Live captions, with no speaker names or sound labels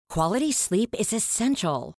Quality sleep is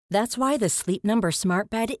essential. That's why the Sleep Number Smart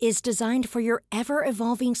Bed is designed for your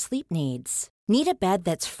ever-evolving sleep needs. Need a bed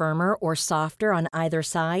that's firmer or softer on either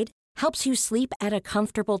side? Helps you sleep at a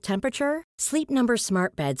comfortable temperature? Sleep Number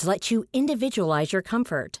Smart Beds let you individualize your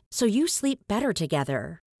comfort, so you sleep better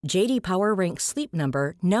together. J.D. Power ranks Sleep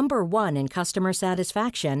Number number 1 in customer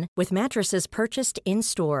satisfaction with mattresses purchased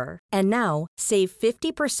in-store. And now, save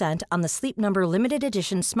 50% on the Sleep Number Limited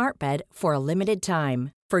Edition Smart Bed for a limited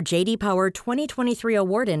time. For J.D. Power 2023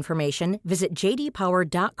 award information, visit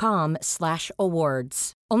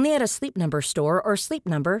jdpower.com/awards. Only at a Sleep Number store or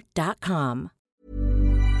sleepnumber.com.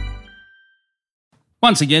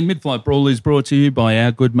 Once again, Mid-Flight Brawl is brought to you by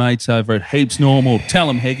our good mates over at Heaps Normal. Tell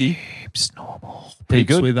them, Heggy. Heaps Normal. Pretty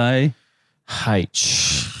Heaps good. with a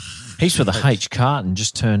H. Heaps with a H carton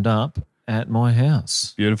just turned up at my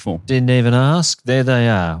house. Beautiful. Didn't even ask. There they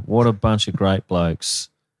are. What a bunch of great blokes.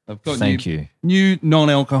 I've got Thank you. New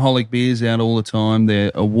non-alcoholic beers out all the time.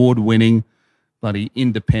 They're award-winning, bloody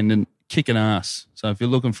independent, kicking ass. So if you're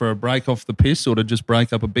looking for a break off the piss or to just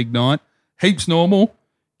break up a big night, Heaps Normal.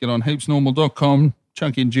 Get on heapsnormal.com.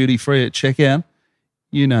 Chunk in duty free at checkout.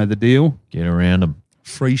 You know the deal. Get around them.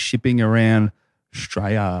 Free shipping around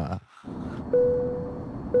Australia.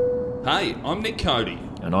 Hey, I'm Nick Cody.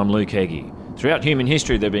 And I'm Luke Heggie. Throughout human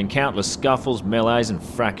history, there have been countless scuffles, melees and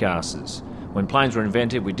fracasses. When planes were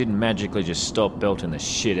invented, we didn't magically just stop belting the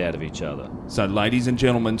shit out of each other. So ladies and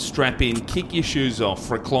gentlemen, strap in, kick your shoes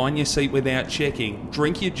off, recline your seat without checking,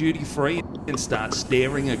 drink your duty free and start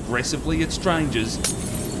staring aggressively at strangers.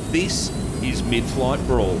 This is Mid-Flight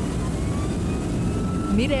Brawl.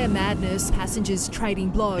 Mid-air madness, passengers trading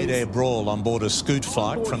blows. Mid-air brawl on board a scoot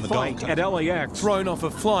flight from the Gold Coast. At LAX. Thrown off a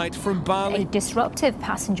flight from Bali. A disruptive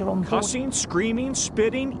passenger on board. Cussing, screaming,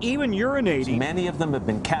 spitting, even urinating. Many of them have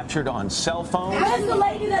been captured on cell phones. Where's the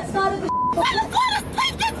lady that started the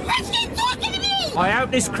I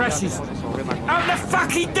hope this crashes. Open the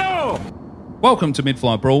fucking door! Welcome to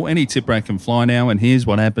Mid-Flight Brawl. Any tip rack can fly now, and here's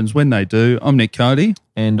what happens when they do. I'm Nick Cody.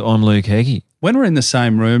 And I'm Luke Heggie. When we're in the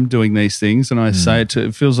same room doing these things, and I say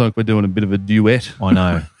it feels like we're doing a bit of a duet. I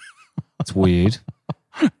know. It's weird.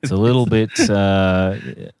 It's a little bit,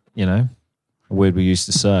 a word we used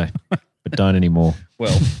to say, but don't anymore.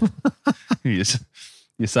 Well, you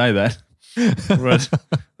say that. We're at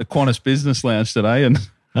the Qantas Business Lounge today, and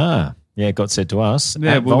it got said to us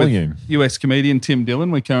at we're Volume. with US comedian Tim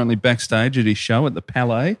Dillon. We're currently backstage at his show at the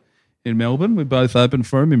Palais in Melbourne. We both opened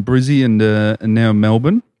for him in Brizzy and now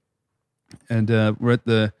Melbourne. And we're at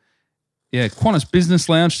the Qantas Business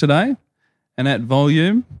Lounge today, and at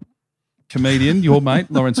Volume, comedian, your mate,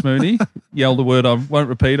 Lawrence Mooney, yelled a word I won't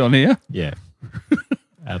repeat on here. Yeah,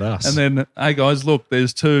 at us. And then, hey guys, look,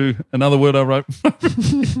 there's another word I wrote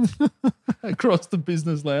across the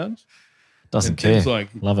Business Lounge. Doesn't care. It's like,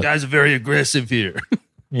 love it. Guys are very aggressive here.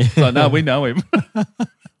 Yeah. So, no, we know him.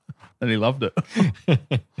 And he loved it.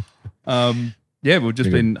 We've just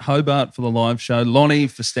been Hobart for the live show, Lonnie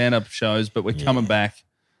for stand-up shows, but we're coming back,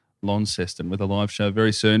 Launceston, with a live show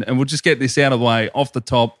very soon. And we'll just get this out of the way off the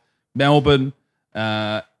top. Melbourne,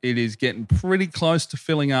 it is getting pretty close to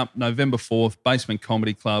filling up. November 4th, Basement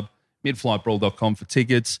Comedy Club, midflightbrawl.com for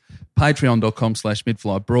tickets,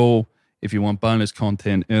 patreon.com/midflightbrawl if you want bonus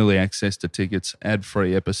content, early access to tickets,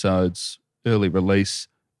 ad-free episodes, early release,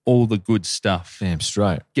 all the good stuff. Damn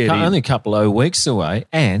straight. Only a couple of weeks away,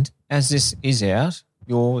 and as this is out,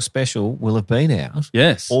 your special will have been out.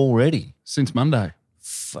 Yes. Already. Since Monday.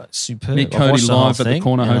 Superb. Nick Cody live at the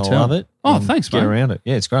Corner Hotel. I love it. Oh, thanks, mate. Get around it.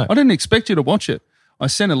 Yeah, it's great. I didn't expect you to watch it. I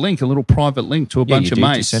sent a little private link to a bunch of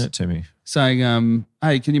mates. You sent it to me. Saying,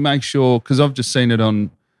 hey, can you make sure, because I've just seen it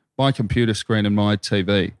on my computer screen and my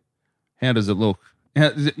TV. How does it look?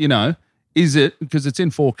 Is it, because it's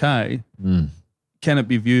in 4K, can it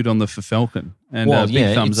be viewed on the Falcon? And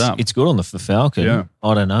big thumbs up. It's good on the Falcon. Yeah.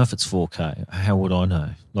 I don't know if it's 4K. How would I know?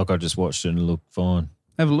 Like, I just watched it and it looked fine.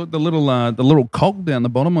 Have a look, the little cog down the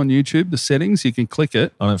bottom on YouTube, the settings, you can click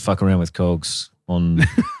it. I don't fuck around with cogs on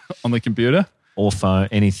on the computer or phone,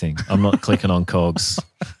 anything. I'm not clicking on cogs.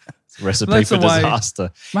 It's a recipe for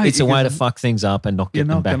disaster. Mate, it's a way to fuck things up and not get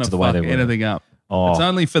them back to the way they were. You're not going to fuck anything up. Oh. It's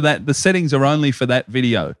only for that. The settings are only for that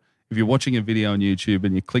video. If you're watching a video on YouTube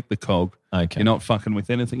and you click the cog, you're not fucking with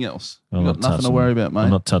anything else. You've got nothing to worry about, mate. I'm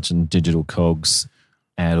not touching digital cogs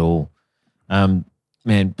at all.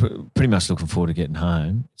 Man, pretty much looking forward to getting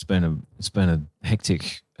home. It's been a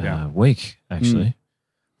hectic week, actually.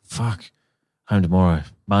 Fuck. Home tomorrow,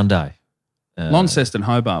 Monday. Launceston,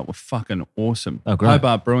 Hobart were fucking awesome. Oh, great.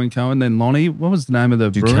 Hobart Brewing Co. And then Lonnie, what was the name of the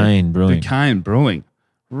Duquesne brewery? Brewing. Duquesne Brewing.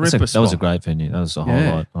 That was a great venue. That was a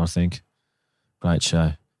highlight, I think. Great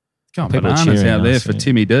show. Gone People are bananas cheering out there us, for yeah.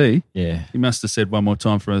 Timmy D. Yeah. He must have said one more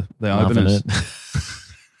time for the Loving openers.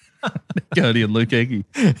 it. Cody and Luke Eggy.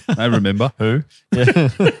 I remember. Who? Yeah.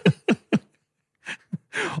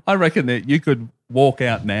 I reckon that you could walk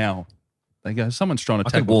out now. They go, someone's trying to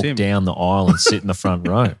I could tackle walk Tim. down the aisle and sit in the front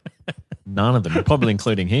row. None of them, probably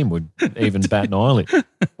including him, would even bat an eyelid.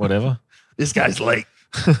 Whatever. This guy's late.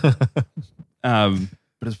 But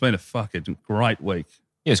it's been a fucking great week.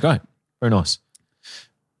 Yeah, it's great. Very nice.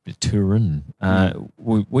 Bit of touring.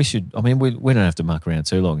 We should, I mean, we don't have to muck around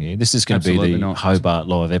too long here. This is going to be Absolutely the not. Hobart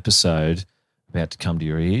live episode about to come to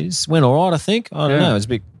your ears. Went all right, I think. I don't know. It's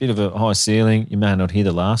a bit of a high ceiling. You may not hear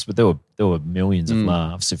the laughs, but there were millions of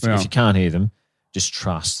laughs. If you can't hear them, just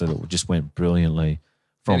trust that it just went brilliantly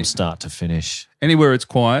from start to finish. Anywhere it's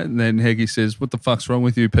quiet, and then Heggie says, "What the fuck's wrong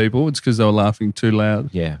with you people?" It's because they were laughing too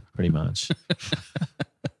loud. Yeah, pretty much.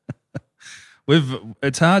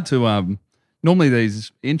 It's hard to normally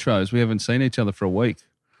these intros we haven't seen each other for a week.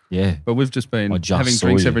 Yeah. But we've just been I just having saw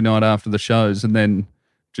drinks you. every night after the shows and then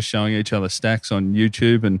just showing each other stacks on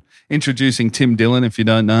YouTube and introducing Tim Dillon, if you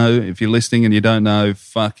don't know, if you're listening and you don't know,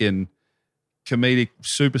 fucking comedic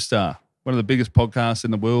superstar. One of the biggest podcasts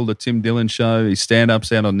in the world, the Tim Dillon Show. His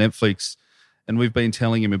stand-up's out on Netflix. And we've been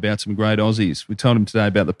telling him about some great Aussies. We told him today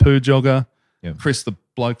about the poo jogger, Chris the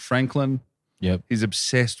bloke Franklin. Yep. He's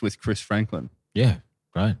obsessed with Chris Franklin. Yeah,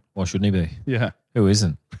 great. Why shouldn't he be? Yeah. Who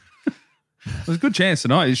isn't? There's a good chance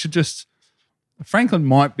tonight. You should just... Franklin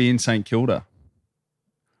might be in St Kilda.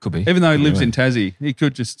 Could be. Even though he lives in Tassie, he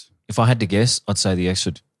could just... If I had to guess, I'd say the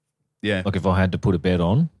Exford. Yeah. Like if I had to put a bet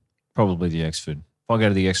on, probably the Exford. If I go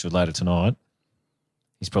to the Exford later tonight,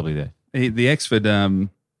 he's probably there. The Exford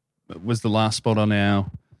was the last spot on our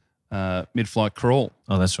mid-flight crawl.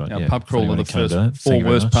 Oh, that's right. Our yeah. pub crawl of the first four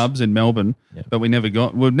worst pubs in Melbourne. Yeah. But we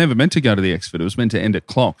were never meant to go to the Exford. It was meant to end at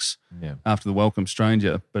Clocks after the Welcome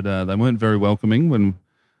Stranger. But they weren't very welcoming when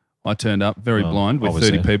I turned up very blind with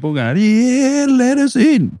 30 people going, yeah, let us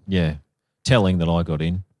in. Yeah. Telling that I got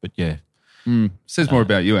in, but yeah. Says more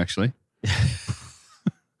about you, actually.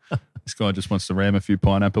 This guy just wants to ram a few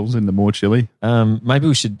pineapples into more chili. Maybe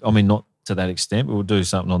we should, I mean, not to that extent, but we'll do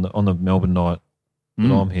something on the Melbourne night.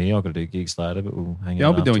 But I'm here. I've got to do gigs later, but we'll hang out. Yeah,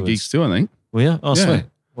 I'll be doing afterwards. gigs too, I think. Well, yeah? Oh, Yeah. sweet.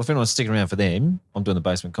 Well, if anyone's sticking around for them, I'm doing the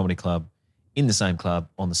Basement Comedy Club in the same club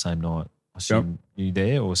on the same night. I assume you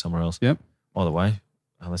there or somewhere else. Yep. Either way,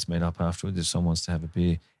 let's meet up afterwards if someone wants to have a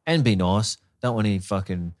beer. And be nice. Don't want any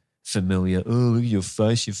fucking familiar, oh, look at your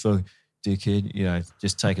face, you fucking dickhead. You know,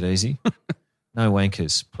 just take it easy. No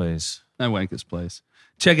wankers, please. No wankers, please.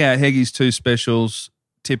 Check out Heggie's 2 specials,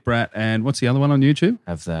 Tip Rat and what's the other one on YouTube?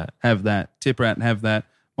 Have that. Have that. Tip Rat and Have That.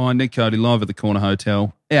 Mine, Nick Cody, live at the Corner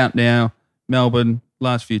Hotel. Out now. Melbourne.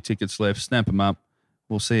 Last few tickets left. Snap them up.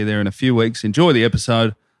 We'll see you there in a few weeks. Enjoy the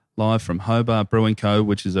episode live from Hobart Brewing Co.,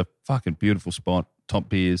 which is a fucking beautiful spot. Top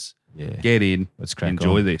beers. Yeah. Get in. Let's crack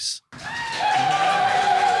Enjoy on. this.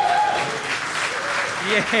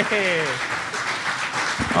 Yeah.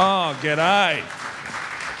 Oh, g'day.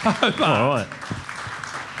 All right.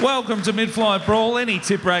 Welcome to Mid-Flight Brawl. Any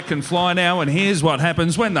tip rat can fly now, and here's what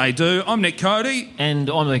happens when they do. I'm Nick Cody. And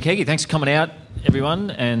I'm Luke Eggy. Thanks for coming out, everyone,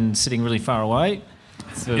 and sitting really far away.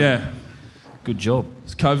 Yeah. Good job.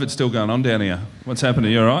 Is COVID still going on down here? What's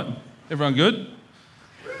happening? You all right? Everyone good?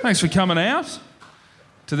 Thanks for coming out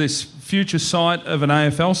to this future site of an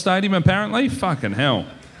AFL stadium, apparently. Fucking hell.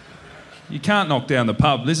 You can't knock down the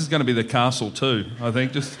pub. This is going to be the castle too, I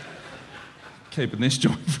think. Just keeping this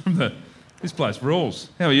joint from the... This place rules.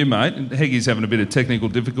 How are you, mate? Heggie's having a bit of technical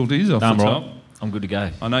difficulties off the top. I'm good to go.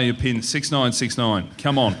 I know your pin, 6969.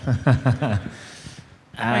 Come on.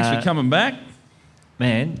 Thanks for coming back.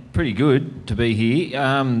 Man, pretty good to be here.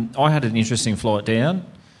 I had an interesting flight down.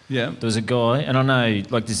 Yeah. There was a guy, and I know,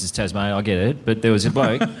 like, this is Tasmania, I get it, but there was a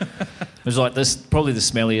bloke. It was like this, probably the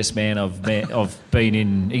smelliest man I've been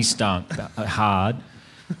in. He stunk hard.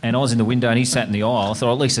 And I was in the window and he sat in the aisle. I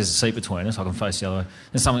thought, at least there's a seat between us, I can face the other way.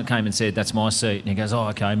 And someone came and said, that's my seat. And he goes, oh,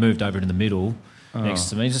 okay, moved over in the middle next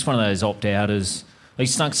to me. Just one of those opt-outers. He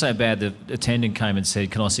stunk so bad the attendant came and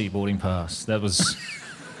said, can I see your boarding pass? That was...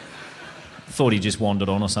 thought he just wandered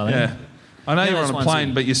on or something. Yeah. I know Yeah, you're those on a ones plane,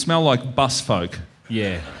 that- but you smell like bus folk.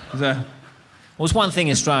 Yeah. Is that... Well, it's one thing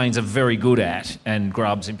Australians are very good at, and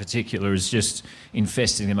grubs in particular, is just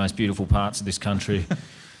infesting the most beautiful parts of this country.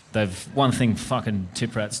 One thing fucking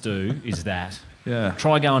tip rats do is that. Yeah.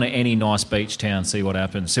 Try going to any nice beach town, see what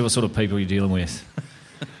happens. See what sort of people you're dealing with.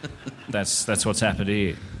 That's what's happened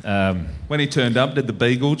here. When he turned up, did the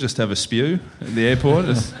beagle just have a spew at the airport?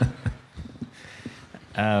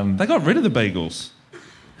 They got rid of the beagles.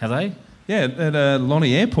 Have they? Yeah, at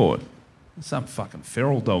Lonnie Airport. Some fucking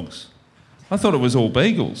feral dogs. I thought it was all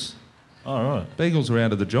beagles. All right. Beagles are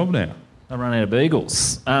out of the job now. I run out of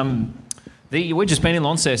beagles. We've just been in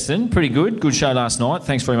Launceston. Pretty good. Good show last night.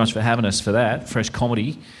 Thanks very much for having us for that. Fresh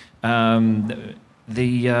comedy. We found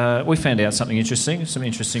out something interesting. Some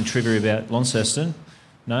interesting trivia about Launceston.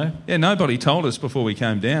 No? Yeah, nobody told us before we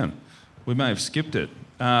came down. We may have skipped it.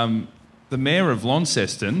 The mayor of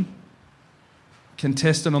Launceston,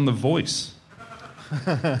 contestant on The Voice.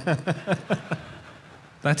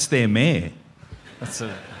 That's their mayor.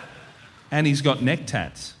 And he's got neck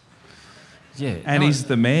tats. Yeah. And he's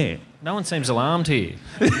the mayor. No one seems alarmed here.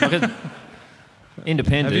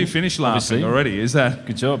 Independent. Have you finished laughing obviously. already? Is that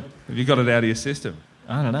Good job? Have you got it out of your system?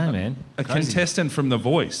 I don't know, man. A Crazy. contestant from The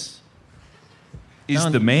Voice is No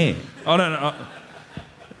one- the mayor. I don't know.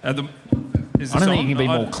 I don't think you can be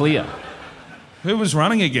more clear. Who was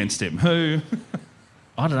running against him? Who?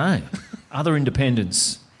 I don't know. Other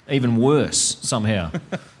independents, even worse somehow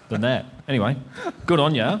than that. Anyway, good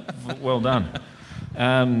on you. Well done.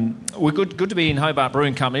 We're good to be in Hobart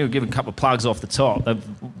Brewing Company. We'll give a couple of plugs off the top. The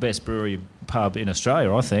best brewery pub in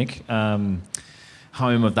Australia, I think.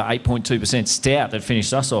 Home of the 8.2% stout that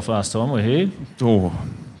finished us off last time we're here. Oh,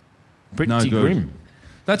 Pretty no good. grim.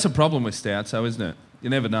 That's a problem with stouts, though, isn't it? You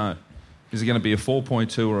never know. Is it going to be a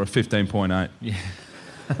 4.2 or a 15.8? Yeah.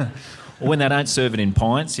 Or when they don't serve it in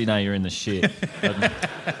pints, you know you're in the shit.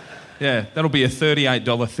 Yeah, that'll be a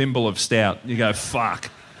 $38 thimble of stout. You go, fuck,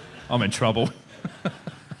 I'm in trouble.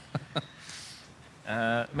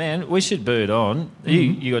 Man, we should bird on.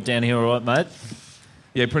 You got down here all right, mate?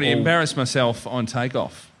 Yeah, pretty embarrassed myself on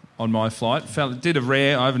takeoff on my flight. Did a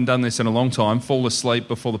rare, I haven't done this in a long time, fall asleep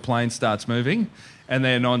before the plane starts moving, and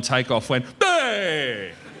then on takeoff went,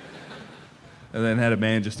 hey! And then had a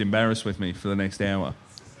man just embarrassed with me for the next hour.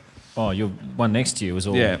 Oh, your one next to you was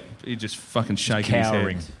all... Yeah, he just fucking shaking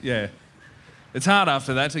cowering. his head. Yeah. It's hard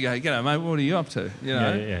after that to go, g'day, mate, what are you up to? You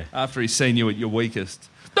know, Yeah. after he's seen you at your weakest.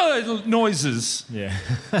 Those noises. Yeah.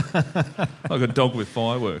 Like a dog with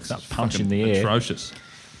fireworks. Start It's punching fucking the air. atrocious.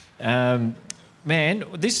 Man,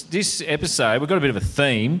 this episode, we've got a bit of a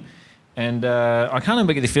theme, and I can't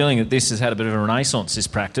even get the feeling that this has had a bit of a renaissance, this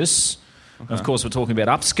practice. Okay. Of course, we're talking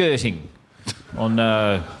about upskirting on...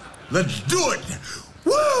 Let's do it!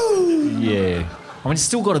 Woo! Yeah. I mean, it's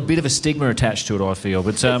still got a bit of a stigma attached to it, I feel,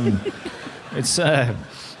 but it's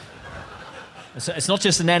not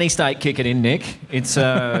just a nanny state kicking in, Nick. It's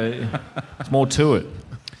more to it.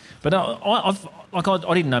 But I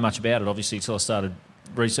didn't know much about it, obviously, until I started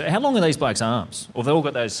research. How long are these blokes' arms? Or they've all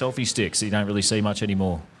got those selfie sticks that you don't really see much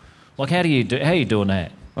anymore. Like, how are you doing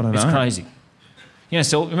that? I don't know. It's crazy. You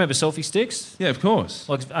know, remember selfie sticks? Yeah, of course.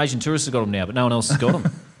 Like, Asian tourists have got them now, but no one else has got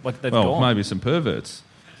them. Like, they've Well, gone. maybe some perverts.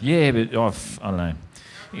 Yeah, but I don't know.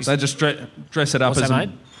 They just dress it up What's as that,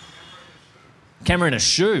 mate? Camera in a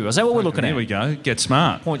shoe. Is that what we're looking at? Here we go. Get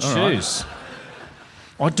smart. Point All shoes.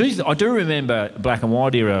 Right. I do remember black and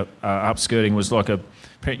white era upskirting was like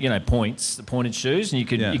points, the pointed shoes, and you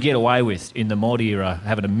get away with in the mod era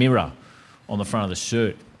having a mirror on the front of the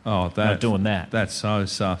shoe. Oh, doing that. That's so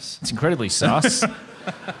sus. It's incredibly sus.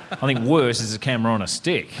 I think worse is a camera on a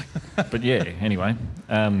stick. But yeah, anyway,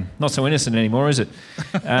 not so innocent anymore, is it?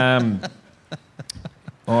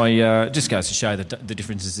 Just goes to show the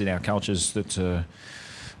differences in our cultures.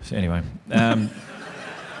 Anyway. In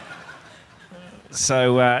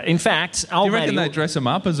fact, Do you reckon they dress them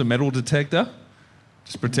up as a metal detector?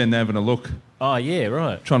 Just pretend they're having a look. Oh, yeah,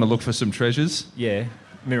 right. Trying to look for some treasures. Yeah,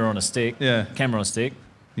 mirror on a stick. Yeah. Camera on a stick.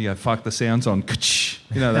 You go, fuck, the sound's on.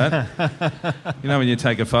 You know that? You know when you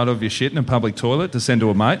take a photo of your shit in a public toilet to send to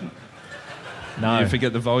a mate? No. You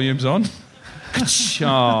forget the volume's on?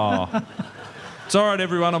 Oh. It's all right,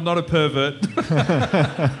 everyone, I'm not a pervert.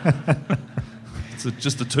 It's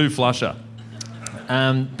just a two-flusher.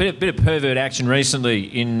 Bit of pervert action recently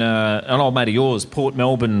in an old mate of yours, Port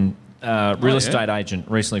Melbourne real estate agent,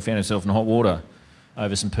 recently found himself in hot water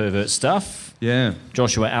over some pervert stuff. Yeah.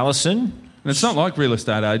 Joshua Allison. And it's not like real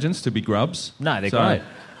estate agents to be grubs. No, they're great. I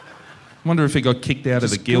wonder if he got kicked out of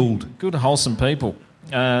the guild. Good, wholesome people.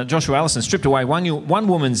 Joshua Allison stripped away one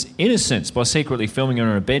woman's innocence by secretly filming her in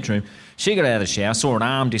her bedroom. She got out of the shower, saw an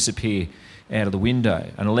arm disappear out of the window,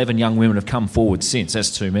 and 11 young women have come forward since.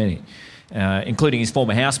 That's too many. Including his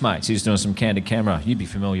former housemates. He was doing some candid camera. You'd be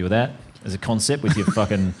familiar with that as a concept with your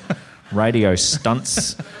fucking radio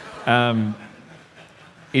stunts.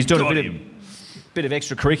 He's doing a bit of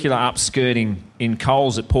extracurricular upskirting in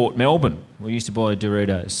Coles at Port Melbourne. We used to buy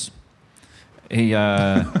Doritos.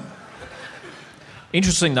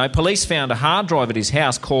 Interesting, though, police found a hard drive at his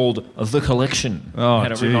house called The Collection. Oh,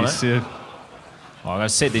 jeez, yeah. Oh,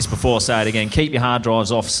 I've said this before, say it again. Keep your hard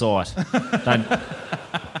drives off-site.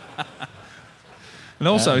 And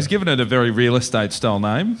also, he's given it a very real estate style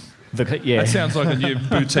name. Yeah. That sounds like a new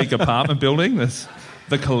boutique apartment building. That's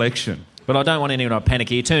the Collection. But I don't want anyone to panic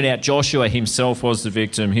here. It turned out Joshua himself was the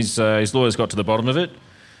victim. His lawyers got to the bottom of it.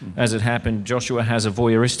 As it happened, Joshua has a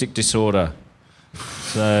voyeuristic disorder.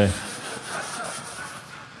 So,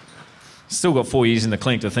 still got 4 years in the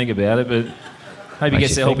clink to think about it, but hope he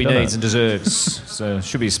gets the help he needs and deserves. So,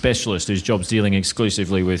 should be a specialist whose job's dealing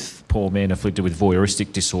exclusively with poor men afflicted with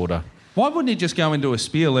voyeuristic disorder. Why wouldn't he just go into a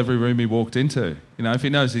spiel every room he walked into? You know, if he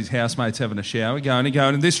knows his housemate's having a shower, go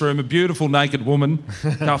in this room, a beautiful naked woman.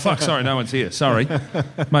 Oh, fuck, sorry, no one's here. Sorry.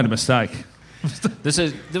 Made a mistake. There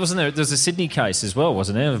was a Sydney case as well,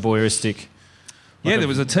 wasn't there? A voyeuristic... There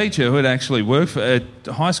was a teacher who had actually worked for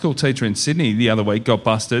a high school teacher in Sydney the other week, got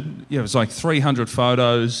busted. Yeah, it was like 300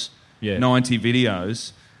 photos, 90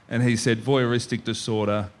 videos, and he said voyeuristic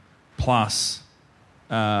disorder plus...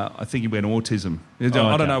 I think he went autism. I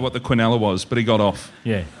don't know what the quinella was, but he got off.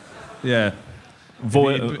 Yeah. Yeah.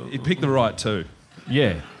 He picked the right two.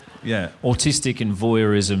 Yeah. Yeah. Autistic and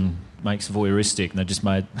voyeurism makes voyeuristic, and they just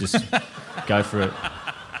go for it.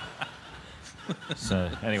 So,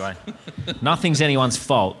 anyway. Nothing's anyone's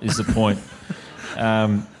fault, is the point.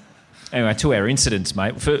 Anyway, 2 hour incidents,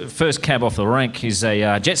 mate. First cab off the rank is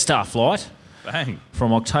a Jetstar flight. Bang.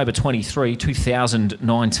 From October 23,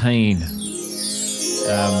 2019.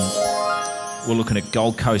 We're looking at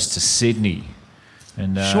Gold Coast to Sydney.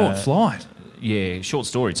 And short flight. Yeah, short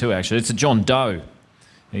story too, actually. It's a John Doe.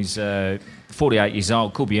 He's 48 years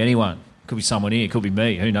old. Could be anyone. Could be someone here. Could be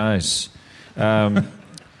me. Who knows?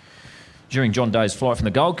 During John Doe's flight from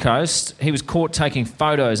the Gold Coast, he was caught taking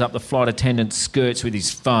photos up the flight attendant's skirts with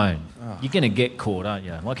his phone. Oh. You're going to get caught, aren't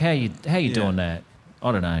you? Like, how you doing that?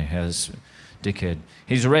 I don't know. How's dickhead?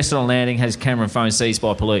 He's arrested on landing, had his camera and phone seized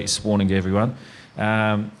by police, warning to everyone.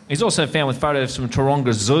 He's also found with photos from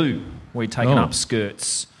Taronga Zoo, where he'd taken up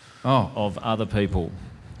skirts of other people,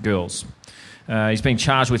 girls. He's been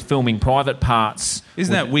charged with filming private parts.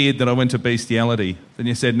 Isn't that weird that I went to bestiality? Then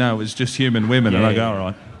you said, no, it was just human women. And I go, all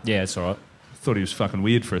right. Yeah, it's all right. Thought he was fucking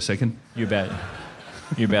weird for a second. You're about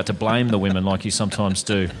to blame the women like you sometimes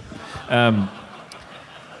do.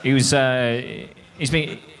 He's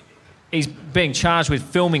being charged with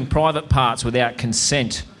filming private parts without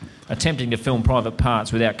consent, attempting to film private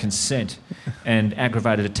parts without consent, and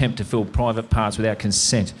aggravated attempt to film private parts without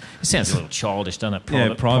consent. It sounds a little childish, doesn't it?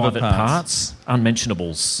 Private parts.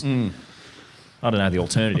 Unmentionables. Mm. I don't know the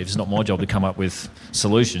alternative. It's not my job to come up with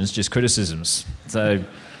solutions, just criticisms. So,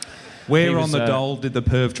 where on the dole did the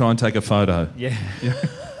perv try and take a photo? Yeah.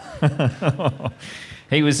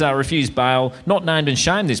 He was refused bail, not named and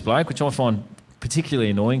shamed, this bloke, which I find particularly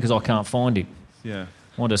annoying because I can't find him. Yeah.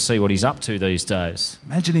 I want to see what he's up to these days.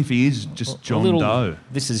 Imagine if he is just John Doe.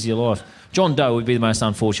 This is your life. John Doe would be the most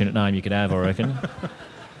unfortunate name you could have, I reckon.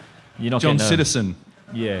 You're not John Citizen.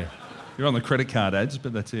 Yeah. You're on the credit card ads,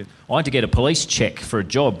 but that's it. I had to get a police check for a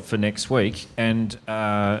job for next week, and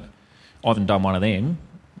I haven't done one of them,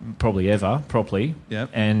 probably ever, properly. Yep.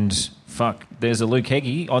 And, fuck, there's a Luke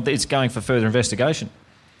Heggie. It's going for further investigation.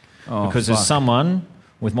 Oh, because there's someone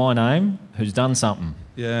with my name who's done something.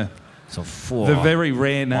 Yeah. So the very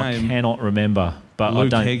rare name. I cannot remember. But Luke I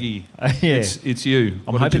don't. Heggie. Yeah. It's you.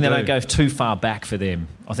 I'm hoping they don't go too far back for them.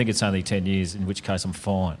 I think it's only 10 years, in which case I'm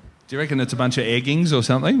fine. Do you reckon it's a bunch of eggings or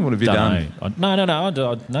something? What have you done? No.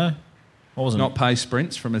 No. I wasn't. Not pay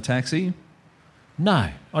sprints from a taxi? No,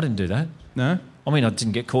 I didn't do that. No? I mean, I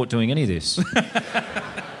didn't get caught doing any of this.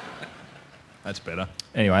 That's better.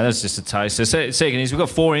 Anyway, that's just a taste. So second is we've got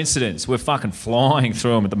 4 incidents. We're fucking flying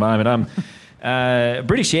through them at the moment.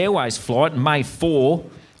 British Airways flight, May 4,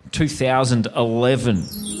 2011.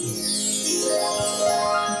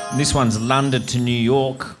 This one's London to New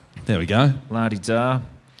York. There we go. La-di-da.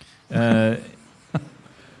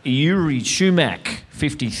 Yuri Shumak,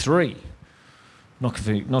 53. Not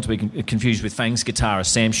to be confused with Fangs guitarist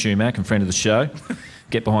Sam Shumak and friend of the show.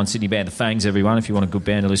 Get behind Sydney band The Fangs, everyone, if you want a good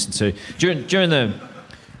band to listen to. During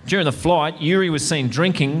the flight, Yuri was seen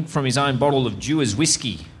drinking from his own bottle of Dewar's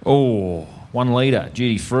whiskey. 1 litre,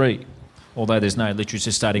 duty-free. Although there's no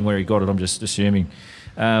literature stating where he got it, I'm just assuming.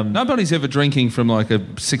 Nobody's ever drinking from like a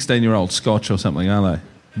 16-year-old scotch or something, are they?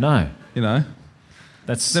 No. You know?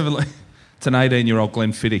 It's an 18-year-old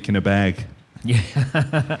Glenfiddich in a bag. Yeah.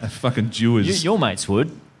 Fucking Dewars. Your mates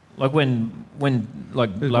would. Like when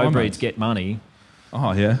low breeds get money.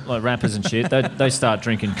 Oh, yeah. Like rappers and shit, they start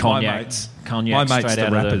drinking cognac. My mates, straight the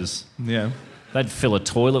out rappers. Yeah. They'd fill a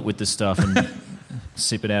toilet with the stuff and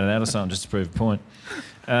sip it out or something just to prove a point.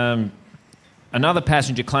 Another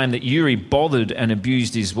passenger claimed that Yuri bothered and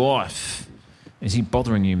abused his wife. Is he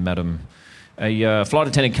bothering you, madam? A flight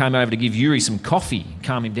attendant came over to give Yuri some coffee,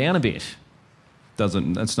 calm him down a bit.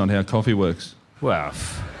 That's not how coffee works. Well,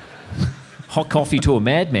 hot coffee to a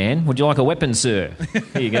madman. Would you like a weapon, sir?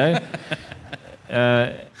 Here you go.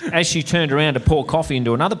 As she turned around to pour coffee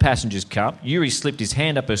into another passenger's cup, Yuri slipped his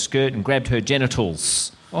hand up her skirt and grabbed her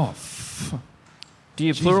genitals. Oh, do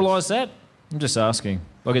you pluralise that? I'm just asking.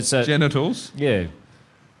 Like it's genitals? Yeah.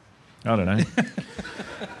 I don't know.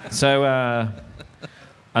 So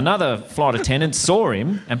another flight attendant saw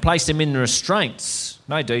him and placed him in restraints.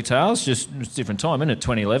 No details, just it's a different time, isn't it?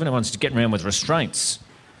 2011, everyone's getting around with restraints.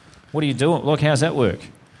 What are you doing? Look, how's that work?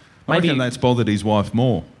 I reckon that's bothered his wife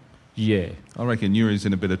more. Yeah. I reckon Yuri's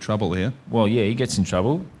in a bit of trouble here. Well, yeah, he gets in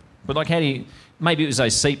trouble. But like, how do you... Maybe it was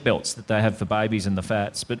those seat belts that they have for babies and the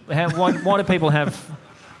fats. But why do people have...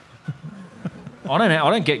 I don't know.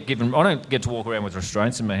 I don't get to walk around with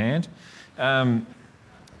restraints in my hand.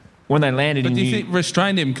 When they landed But do you think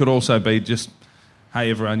restrain him could also be just, hey,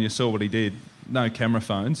 everyone, you saw what he did. No camera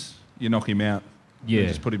phones. You knock him out. Yeah. You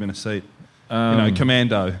just put him in a seat.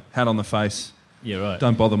 Commando, hat on the face. Yeah, right.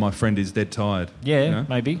 Don't bother, my friend is dead tired. Yeah,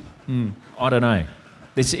 maybe. I don't know.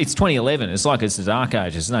 It's 2011. It's like it's the dark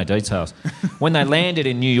ages. There's no details. When they landed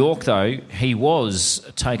in New York, though, he was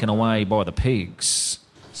taken away by the pigs.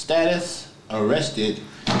 Status arrested.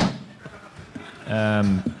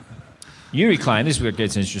 Yuri claimed, this is where it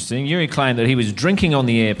gets interesting, Yuri claimed that he was drinking on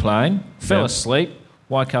the airplane, fell asleep,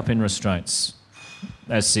 woke up in restraints.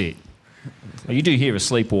 That's it. Well, you do hear of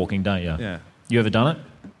sleepwalking, don't you? Yeah. You ever done it?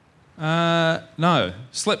 No.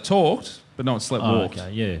 Slept talked, but not slept walked.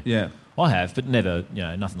 Okay, yeah. Yeah. I have, but never,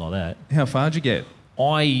 nothing like that. How far'd you get?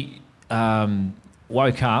 I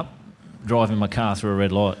woke up driving my car through a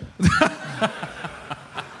red light.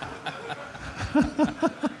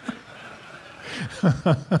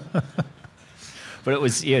 But it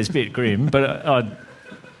was a bit grim. But I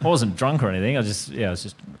wasn't drunk or anything. I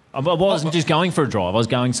wasn't just going for a drive. I was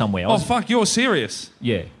going somewhere. Fuck, you're serious?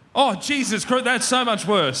 Yeah. Oh, Jesus Christ, that's so much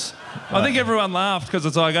worse. I think everyone laughed because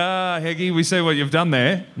it's like, Heggie, we see what you've done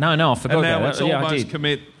there. No, I forgot and now about it's that. almost I did.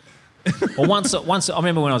 commit. Well, once I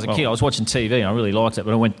remember when I was a kid, I was watching TV and I really liked it,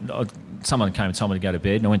 but someone came and told me to go to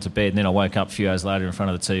bed, and I went to bed, and then I woke up a few hours later in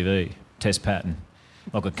front of the TV, test pattern.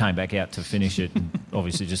 Like I came back out to finish it, and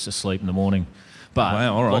obviously just asleep in the morning. But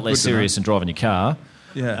wow, all right, a lot less serious than driving your car.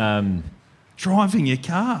 Yeah. Driving your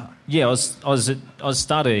car? Yeah, I was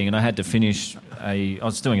studying, and I had to finish I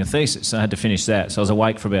was doing a thesis, so I had to finish that. So I was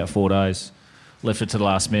awake for about 4 days. Left it to the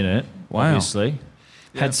last minute, obviously.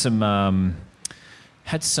 Yeah. Had some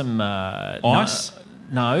ice?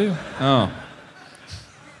 No. Oh.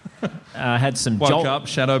 Had some Woke up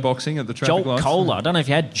shadow boxing at the traffic Jolt lights. Cola. I don't know if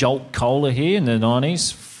you had Jolt Cola here in the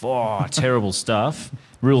 90s. Oh, terrible stuff.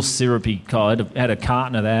 Real syrupy kind. I had a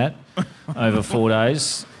carton of that over 4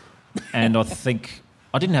 days. And I think...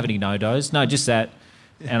 I didn't have any no-dos. No, just that.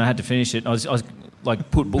 And I had to finish it. I was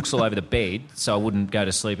like, put books all over the bed so I wouldn't go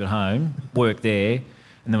to sleep at home, work there.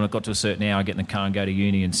 And then when I got to a certain hour, I'd get in the car and go to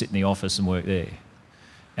uni and sit in the office and work there.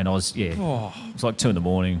 And I was, it was like 2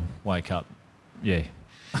 a.m, wake up. Yeah.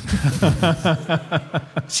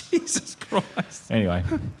 Jesus Christ. Anyway,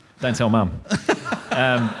 don't tell Mum.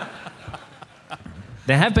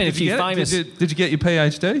 There have been a few famous... Did you get your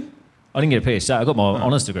PhD? I didn't get a PhD. I got my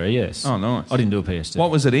honours degree, yes. Oh, nice. I didn't do a PhD.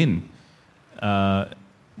 What was it in?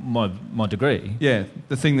 My degree? Yeah,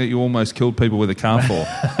 the thing that you almost killed people with a car for.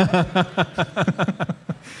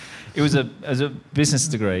 It was a business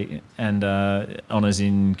degree and honours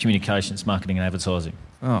in communications, marketing and advertising.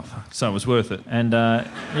 Oh, so it was worth it. And,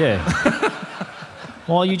 yeah.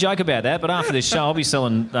 Well, you joke about that, but after this show, I'll be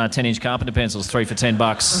selling 10-inch carpenter pencils, 3 for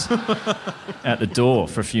 $10 at the door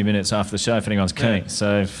for a few minutes after the show if anyone's keen. Yeah.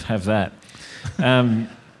 So have that.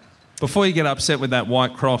 Before you get upset with that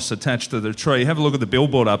white cross attached to the tree, have a look at the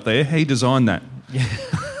billboard up there. He designed that. Yeah.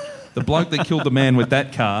 The bloke that killed the man with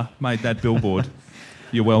that car made that billboard.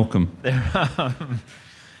 You're welcome. There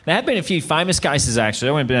have been a few famous cases, actually.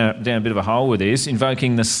 I went down a bit of a hole with this,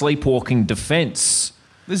 invoking the sleepwalking defence.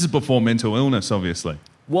 This is before mental illness, obviously.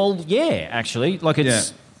 Well, yeah, actually. Like,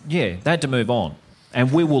 it's... Yeah, they had to move on.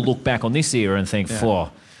 And we will look back on this era and think,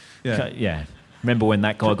 yeah. Remember when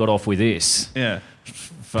that guy got off with this? Yeah.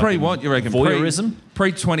 Pre what, you reckon? Voyeurism?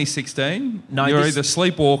 Pre-2016? No, you're either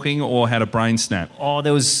sleepwalking or had a brain snap. Oh,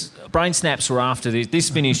 there was... Brain snaps were after this. This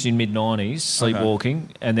finished in mid-90s, sleepwalking,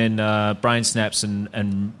 and then brain snaps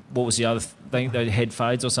and what was the other thing? The head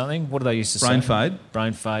fades or something? What do they used to say? Brain fade?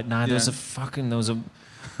 Brain fade. No, there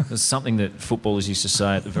was something that footballers used to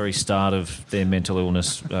say at the very start of their mental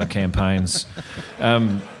illness campaigns.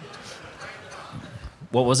 What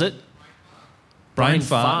was it? Brain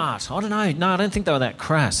fart. I don't know. No, I don't think they were that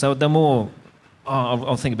crass. They're more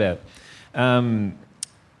I'll think about it.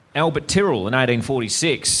 Albert Tyrrell in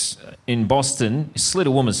 1846 in Boston slit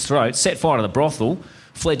a woman's throat, set fire to the brothel,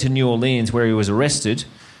 fled to New Orleans where he was arrested.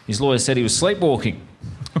 His lawyer said he was sleepwalking.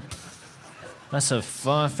 That's a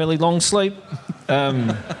fairly long sleep.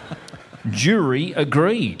 Jury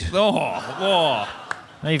agreed. He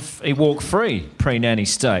walked free, pre-nanny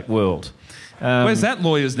state world. Where's that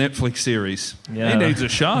lawyer's Netflix series? Yeah. He needs a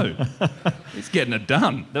show. He's getting it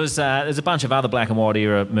done. There's a bunch of other black and white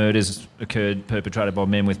era murders perpetrated by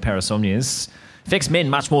men with parasomnias. Affects men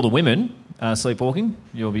much more than women, sleepwalking.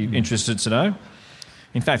 You'll be interested to know.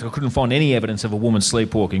 In fact, I couldn't find any evidence of a woman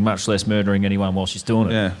sleepwalking, much less murdering anyone while she's doing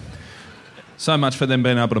it. Yeah. So much for them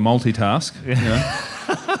being able to multitask. Yeah. You know?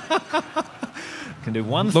 Can do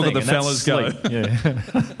one Look thing. at the fellas go. Yeah.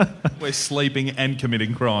 We're sleeping and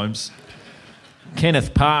committing crimes.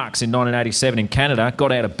 Kenneth Parks in 1987 in Canada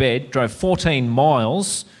got out of bed, drove 14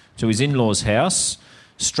 miles to his in-laws' house,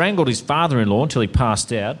 strangled his father-in-law until he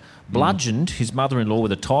passed out, bludgeoned his mother-in-law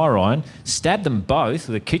with a tire iron, stabbed them both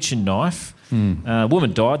with a kitchen knife.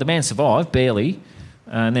 Woman died. The man survived, barely.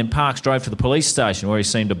 And then Parks drove to the police station where he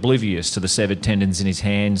seemed oblivious to the severed tendons in his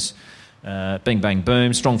hands. Bing, bang,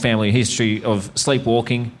 boom. Strong family history of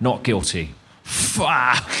sleepwalking. Not guilty.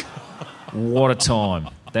 Fuck. What a time.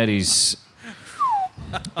 That is...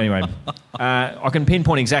 Anyway, I can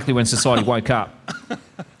pinpoint exactly when society woke up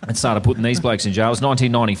and started putting these blokes in jail. It was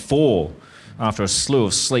 1994, after a slew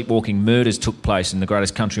of sleepwalking murders took place in the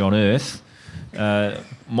greatest country on earth.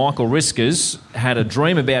 Michael Riskers had a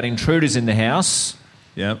dream about intruders in the house.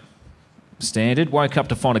 Yep. Standard. Woke up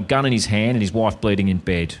to find a gun in his hand and his wife bleeding in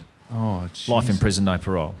bed. Oh, geez. Life in prison, no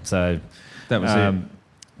parole. So that was it.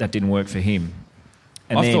 That didn't work for him.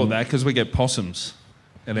 And I thought that because we get possums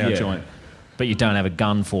at our joint. But you don't have a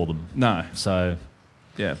gun for them. No. So...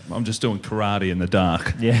 Yeah, I'm just doing karate in the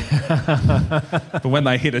dark. Yeah. But when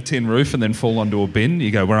they hit a tin roof and then fall onto a bin,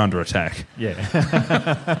 you go, we're under attack.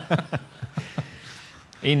 Yeah.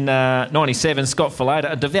 In 97, Scott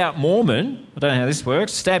Fillada, a devout Mormon, I don't know how this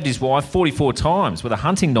works, stabbed his wife 44 times with a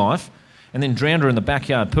hunting knife and then drowned her in the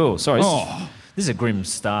backyard pool. Sorry, this is a grim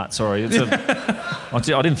start, sorry. I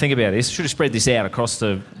didn't think about this. Should have spread this out across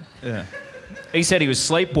the... Yeah. He said he was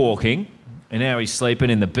sleepwalking and now he's sleeping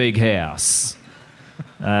in the big house.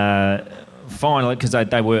 Finally, because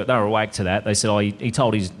they were awake to that, they said, he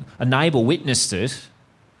told a neighbour witnessed it.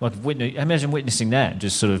 Like, imagine witnessing that,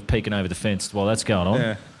 just sort of peeking over the fence while that's going on.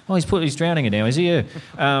 Yeah. Oh, he's drowning her now, is he? Yeah.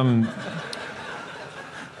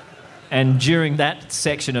 And during that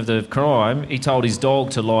section of the crime, he told his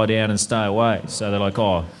dog to lie down and stay away. So they're like,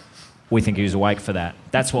 we think he was awake for that.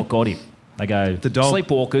 That's what got him. They go, the dog.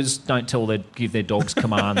 Sleepwalkers don't give their dogs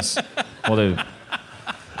commands, or the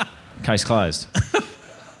case closed.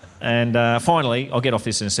 And finally, I'll get off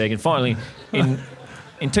this in a second. Finally, in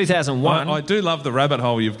 2001... I do love the rabbit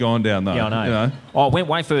hole you've gone down, though. Yeah, I know. You know? I went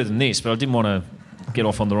way further than this, but I didn't want to get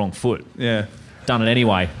off on the wrong foot. Yeah. Done it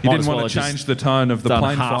anyway. You didn't want to change the tone of the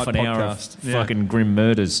Plane Flight half an hour of podcast. fucking grim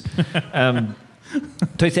murders.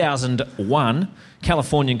 2001,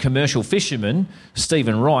 Californian commercial fisherman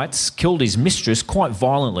Stephen Wrights killed his mistress quite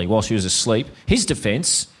violently while she was asleep. His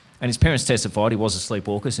defence, and his parents testified he was a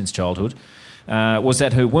sleepwalker since childhood, was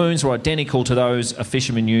that her wounds were identical to those a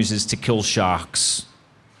fisherman uses to kill sharks.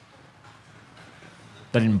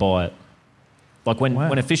 They didn't buy it. Like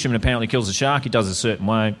when a fisherman apparently kills a shark, he does it a certain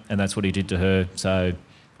way, and that's what he did to her. So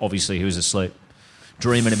obviously he was asleep,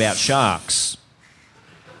 dreaming about sharks.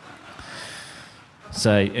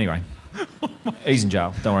 So anyway, he's in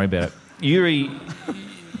jail. Don't worry about it.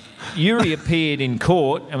 Yuri appeared in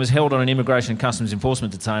court and was held on an immigration and customs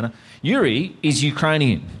enforcement detainer. Yuri is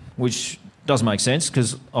Ukrainian, which doesn't make sense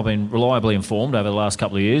because I've been reliably informed over the last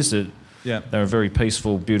couple of years that they're a very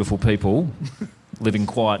peaceful, beautiful people living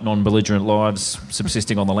quiet, non-belligerent lives,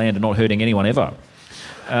 subsisting on the land and not hurting anyone ever.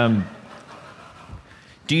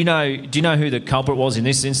 Do you know who the culprit was in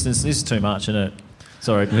this instance? This is too much, isn't it?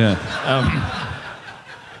 Sorry. Yeah.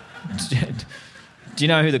 Do you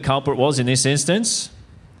know who the culprit was in this instance?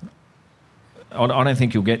 I don't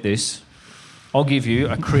think you'll get this. I'll give you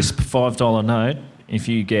a crisp $5 note if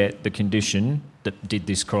you get the condition that did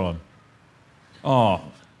this crime. Oh,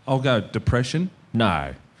 I'll go depression.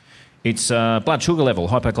 No. It's blood sugar level,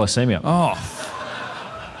 hypoglycemia. Oh.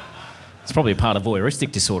 It's probably a part of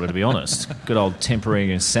voyeuristic disorder, to be honest. Good old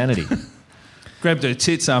temporary insanity. Grabbed her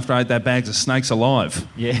tits after I ate that bags of snakes alive.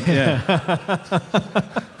 Yeah.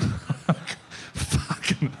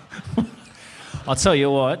 Fucking... I'll tell you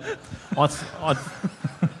what,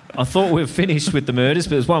 I thought we were finished with the murders,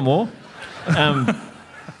 but there's one more.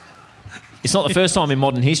 It's not the first time in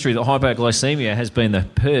modern history that hypoglycemia has been the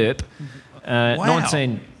perp.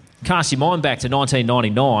 Cast your mind back to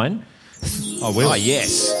 1999. I will. Oh,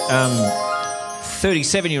 yes.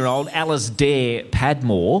 37-year-old Alice Dare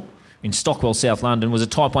Padmore in Stockwell, South London, was a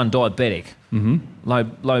type 1 diabetic. Mm-hmm.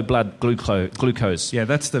 Low blood glucose. Yeah,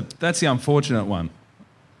 that's the unfortunate one.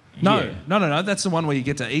 No, that's the one where you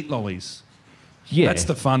get to eat lollies. Yeah. That's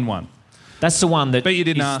the fun one. That's the one that but you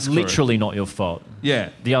didn't ask for literally not your fault. Yeah.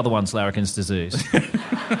 The other one's Larrikin's disease.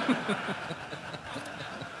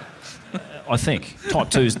 I think. Type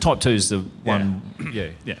 2's the one. Yeah.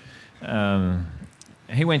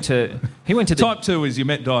 He went to the... Type 2 is you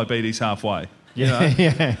met diabetes halfway. Yeah.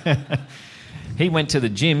 Yeah. He went to the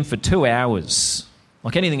gym for 2 hours.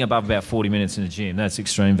 Like anything above about 40 minutes in the gym, that's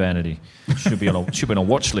extreme vanity. Should be on a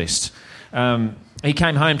watch list. He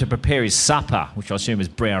came home to prepare his supper, which I assume is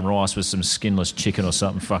brown rice with some skinless chicken or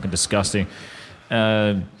something fucking disgusting.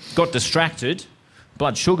 Got distracted,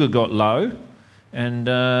 blood sugar got low,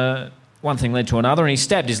 and one thing led to another, and he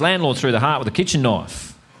stabbed his landlord through the heart with a kitchen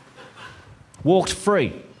knife. Walked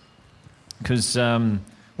free, because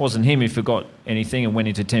wasn't him who forgot anything and went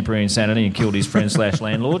into temporary insanity and killed his friend /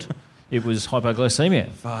 landlord. It was hypoglycemia.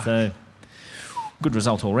 Fuck. So, good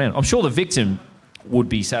result all round. I'm sure the victim would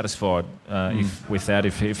be satisfied with that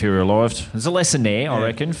if he were alive. There's a lesson there, I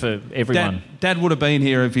reckon, for everyone. Dad would have been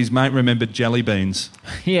here if his mate remembered jelly beans.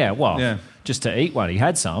 Yeah, well, just to eat one. He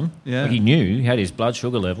had some. Yeah. Like he knew he had his blood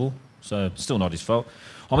sugar level, so still not his fault.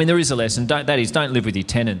 I mean, there is a lesson. Don't live with your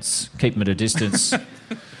tenants. Keep them at a distance.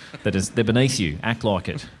 They're beneath you. Act like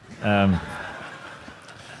it.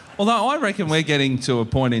 Although I reckon we're getting to a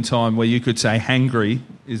point in time where you could say hangry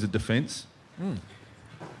is a defence. Mm.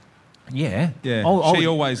 Yeah. Yeah. She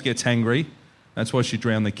always gets hangry. That's why she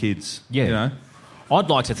drowned the kids. Yeah. You know? I'd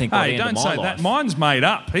like to think by the end don't of my say life... that. Mine's made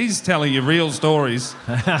up. He's telling you real stories.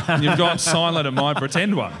 And you've got silent and my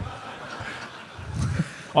pretend one.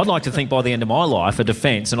 I'd like to think by the end of my life, a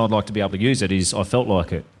defence, and I'd like to be able to use it, is I felt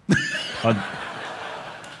like it.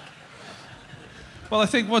 Well, I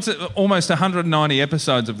think, almost 190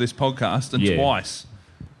 episodes of this podcast, and twice.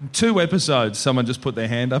 2 episodes, someone just put their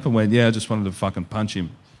hand up and went, I just wanted to fucking punch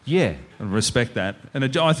him. Yeah. And respect that.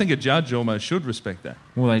 And I think a judge almost should respect that.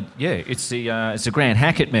 Well, it's the Grant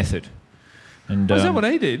Hackett method. And is that what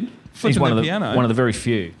he did? He's one the piano? One of the very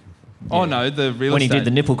few. Oh, no, the real when estate. He did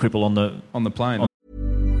the nipple cripple on the plane.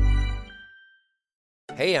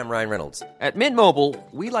 Hey, I'm Ryan Reynolds. At Mint Mobile,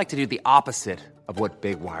 we like to do the opposite of what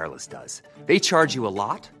Big Wireless does. They charge you a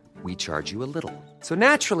lot, we charge you a little. So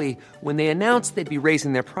naturally, when they announced they'd be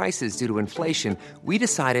raising their prices due to inflation, we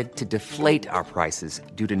decided to deflate our prices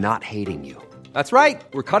due to not hating you. That's right.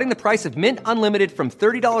 We're cutting the price of Mint Unlimited from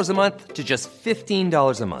 $30 a month to just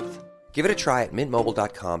 $15 a month. Give it a try at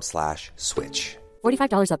mintmobile.com/switch.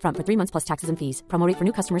 $45 up front for 3 months plus taxes and fees. Promo rate for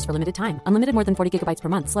new customers for limited time. Unlimited more than 40 gigabytes per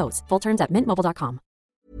month. Slows full terms at mintmobile.com.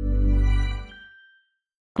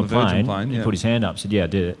 He put his hand up, said, I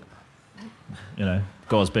did it. You know,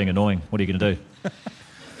 guy's being annoying. What are you going to do?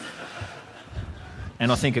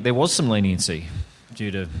 And I think there was some leniency due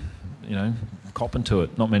to, copping to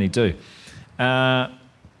it. Not many do. We're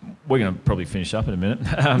going to probably finish up in a minute.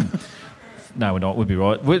 No, we're not. We'll be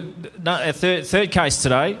right. Our third case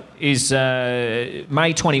today is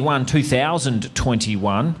May 21,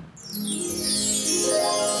 2021.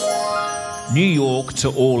 New York to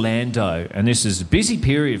Orlando. And this is a busy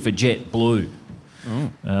period for JetBlue.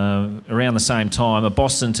 Around the same time, a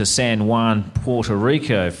Boston to San Juan, Puerto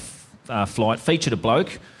Rico flight featured a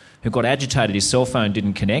bloke who got agitated. His cell phone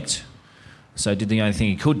didn't connect. So did the only thing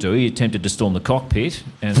he could do. He attempted to storm the cockpit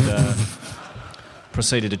and...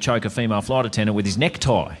 proceeded to choke a female flight attendant with his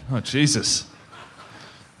necktie. Oh, Jesus.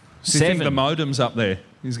 Do you think the modem's up there?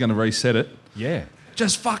 He's going to reset it. Yeah.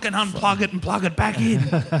 Just fucking unplug it and plug it back in.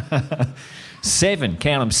 7,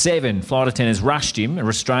 count them, 7 flight attendants rushed him and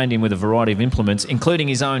restrained him with a variety of implements, including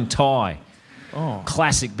his own tie. Oh.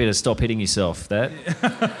 Classic bit of stop hitting yourself, that.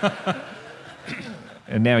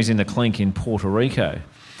 And now he's in the clink in Puerto Rico.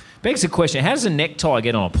 Begs the question, how does a necktie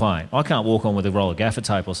get on a plane? I can't walk on with a roll of gaffer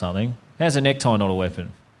tape or something. How's a necktie not a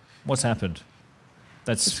weapon? What's happened?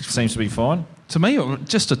 That seems to be fine. To me,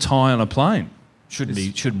 just a tie on a plane. Shouldn't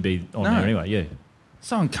be on there anyway, yeah.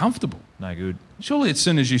 So uncomfortable. No good. Surely as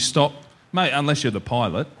soon as you stop, mate, unless you're the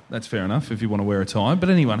pilot, that's fair enough if you want to wear a tie.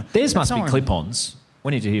 But anyone... Theirs must be clip-ons.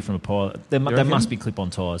 We need to hear from a pilot. There must be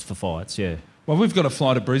clip-on ties for fights, yeah. Well, we've got a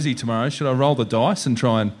flight to Brizzy tomorrow. Should I roll the dice and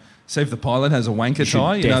try and see if the pilot has a wanker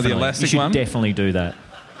tie? The elastic one? You should definitely do that.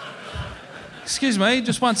 Excuse me,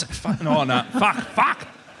 just once. Oh, no. Fuck.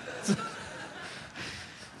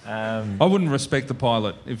 I wouldn't respect the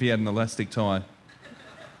pilot if he had an elastic tie.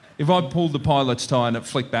 If I pulled the pilot's tie and it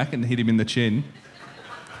flicked back and hit him in the chin,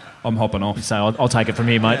 I'm hopping off. So I'll take it from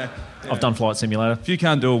here, mate. Yeah. I've done Flight Simulator. If you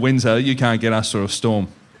can't do a Windsor, you can't get us through a storm.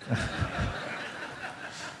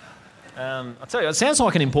 I'll tell you, it sounds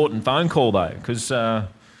like an important phone call, though, because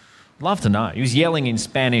love to know. He was yelling in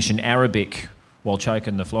Spanish and Arabic while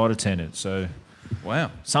choking the flight attendant. So, wow.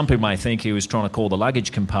 Some people may think he was trying to call the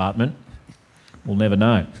luggage compartment. We'll never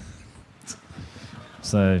know.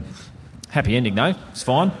 So, happy ending, though. It's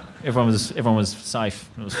fine. Everyone was safe.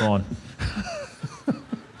 It was fine.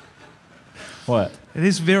 What? It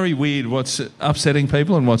is very weird what's upsetting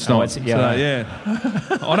people and what's not. Yeah. So,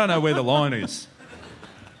 yeah. I don't know where the line is.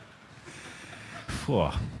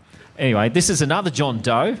 Anyway, this is another John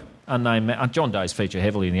Doe. Unnamed. John Does feature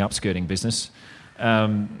heavily in the upskirting business.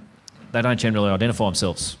 They don't generally identify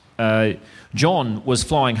themselves. John was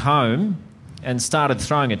flying home and started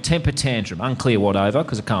throwing a temper tantrum. Unclear what over,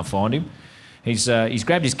 because I can't find him. He's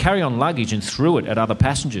grabbed his carry-on luggage and threw it at other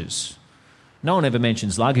passengers. No one ever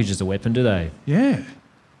mentions luggage as a weapon, do they? Yeah.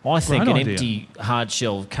 I think an empty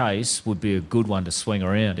hard-shell case would be a good one to swing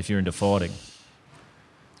around if you're into fighting.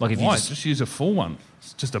 Like if Why? you Just use a full one.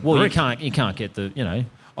 It's just a well, brick. you can't get the, you know...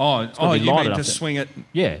 Oh, you mean to swing it?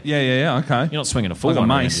 Yeah. Yeah, okay. You're not swinging a full like one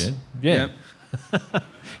a around, mace. yeah.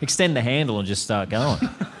 Extend the handle and just start going.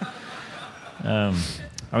 I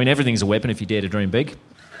mean, everything's a weapon if you dare to dream big.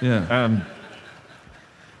 Yeah.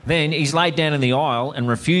 Then he's laid down in the aisle and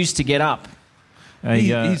refused to get up.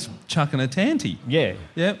 He's chucking a tanty. Yeah.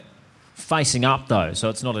 Yep. Facing up, though, so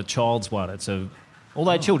it's not a child's one.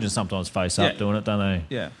 Although children sometimes face up doing it, don't they?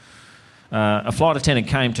 Yeah. A flight attendant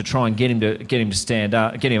came to try and get him to stand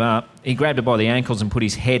up, get him up. He grabbed her by the ankles and put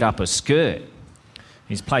his head up a skirt.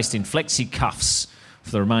 He's placed in flexi cuffs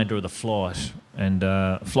for the remainder of the flight. And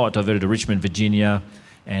flight diverted to Richmond, Virginia,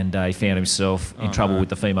 and he found himself in trouble with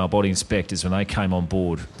the female body inspectors when they came on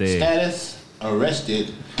board there. Status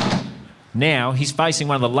arrested. Now he's facing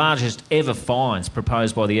one of the largest ever fines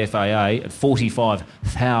proposed by the FAA at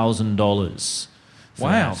 $45,000.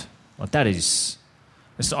 Wow. Like that is...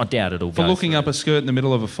 I doubt it'll go For looking through. up a skirt in the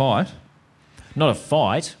middle of a fight? Not a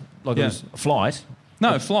fight. Like it was a flight.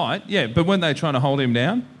 No, flight, yeah. But weren't they trying to hold him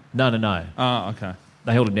down? No. Oh, okay.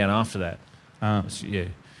 They held him down after that. Yeah.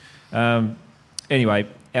 Anyway,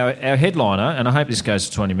 our headliner, and I hope this goes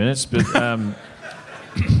for 20 minutes, but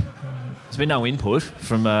there's been no input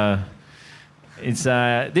from... This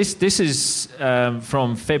is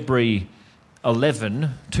from February 11,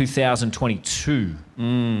 2022.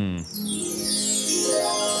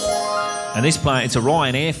 And this plane, it's a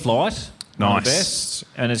Ryanair flight. Nice. Best,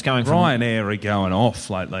 and it's going from... Ryanair are going off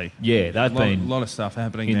lately. Yeah, they've been... A lot of stuff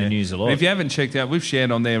happening in there. the news a lot. And if you haven't checked out, we've shared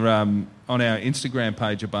on their on our Instagram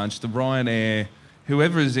page a bunch. The Ryanair,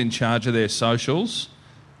 whoever is in charge of their socials,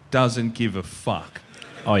 doesn't give a fuck.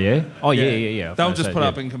 Oh, yeah? Oh, yeah. They'll just put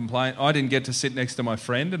up and complain. I didn't get to sit next to my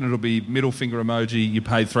friend, and it'll be middle finger emoji, you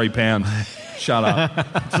paid £3. Shut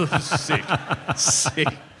up. Sick.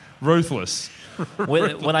 Ruthless.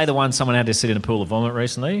 Were they the ones someone had to sit in a pool of vomit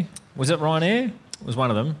recently? Was it Ryanair? It was one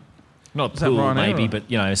of them. Not a pool, Ryanair, maybe, or?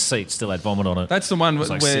 but, a seat still had vomit on it. That's the one like,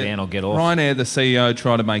 where sit down or get off. Ryanair, the CEO,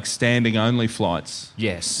 tried to make standing-only flights.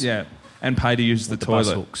 Yes. Yeah, and pay to use the toilet.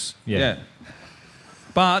 Bus hooks. Yeah.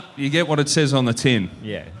 But you get what it says on the tin.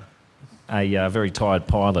 Yeah. A very tired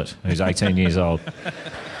pilot who's 18 years old.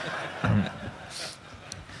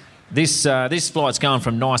 This flight's going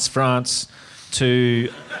from Nice, France to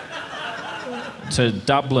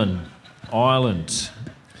Dublin, Ireland.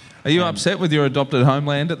 Are you upset with your adopted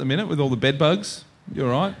homeland at the minute with all the bed bugs? You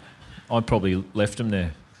all right? I probably left them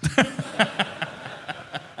there.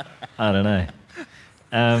 I don't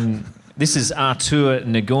know. This is Artur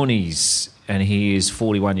Nagonis, and he is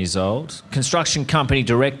 41 years old. Construction company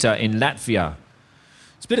director in Latvia.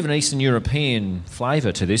 It's a bit of an Eastern European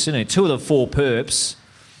flavour to this, isn't it? 2 of the 4 perps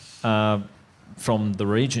from the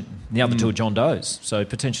region. The other 2 are John Does, so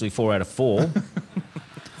potentially 4 out of 4.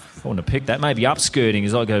 I want to pick that. Maybe upskirting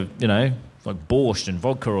is like like borscht and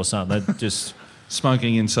vodka or something. They're just...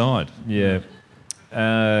 Smoking inside. Yeah.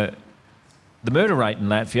 The murder rate in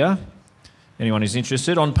Latvia, anyone who's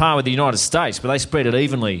interested, on par with the United States, but they spread it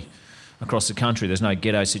evenly across the country. There's no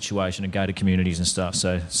ghetto situation and gated communities and stuff.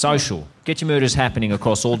 So social. Get your murders happening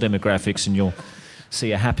across all demographics and you'll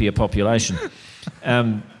see a happier population.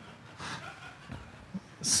 Actually,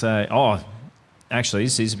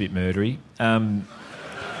 this is a bit murdery.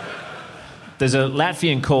 There's a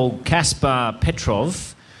Latvian called Kaspar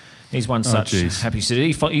Petrov. He's one such happy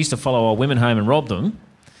city. He used to follow old women home and rob them.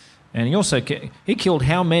 And he also he killed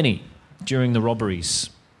how many during the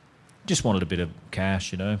robberies? Just wanted a bit of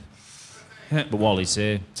cash, But while he's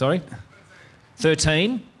there... Sorry?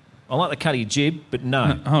 13? I like the cut of your jib, but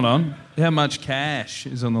no. Hold on. How much cash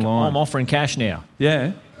is on the line? I'm offering cash now.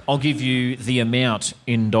 Yeah. I'll give you the amount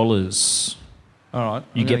in dollars. All right.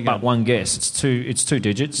 You get but one guess. It's two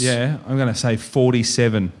digits. Yeah. I'm going to say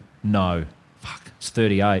 47. No. Fuck. It's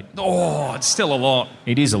 38. Oh, it's still a lot.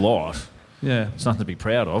 It is a lot. Yeah. It's nothing to be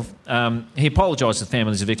proud of. He apologised to the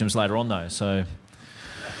families of victims later on, though, so...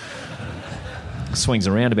 Swings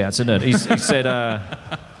and roundabouts, isn't it? He said,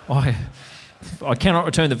 I cannot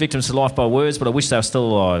return the victims to life by words, but I wish they were still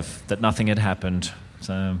alive, that nothing had happened.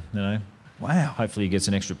 So, Wow. Hopefully he gets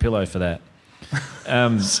an extra pillow for that.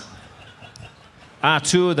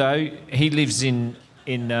 Artur, though, he lives in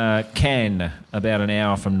Cannes, about an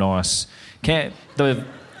hour from Nice.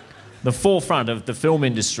 The forefront of the film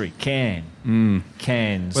industry, Cannes.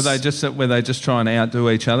 Cannes. Were they just trying to outdo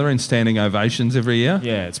each other in standing ovations every year?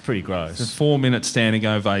 Yeah, it's pretty gross. It's a 4-minute standing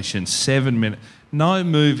ovation, 7 minute. No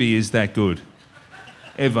movie is that good,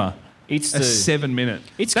 ever. It's a 7-minute.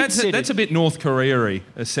 That's a bit North Korea-y,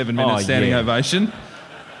 a 7-minute standing ovation.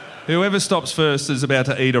 Whoever stops first is about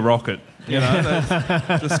to eat a rocket.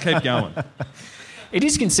 Just keep going. It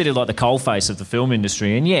is considered like the coalface of the film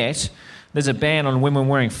industry, and yet there's a ban on women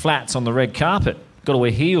wearing flats on the red carpet. Got to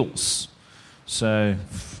wear heels. So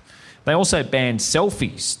they also banned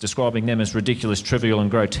selfies, describing them as ridiculous, trivial and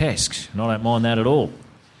grotesque. And I don't mind that at all.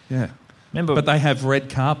 Yeah. Remember, but they have red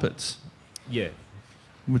carpets. Yeah.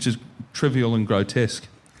 Which is trivial and grotesque.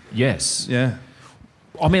 Yes. Yeah.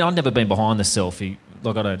 I mean, I've never been behind the selfie.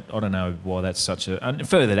 Like, I don't know why that's such a... And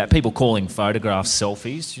further that, people calling photographs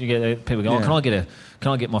selfies. You get people going, can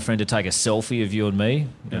I get my friend to take a selfie of you and me?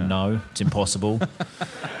 Yeah. No, it's impossible.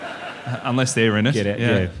 Unless they're in it. Get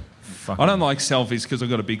it, I don't like selfies because I've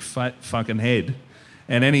got a big fat fucking head.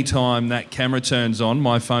 And any time that camera turns on,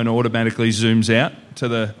 my phone automatically zooms out to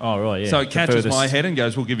the... Oh, right, yeah. So it catches my head and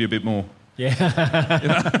goes, we'll give you a bit more.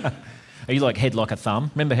 Yeah. Are you like head like a thumb?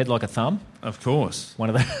 Remember head like a thumb? Of course. One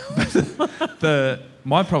of the...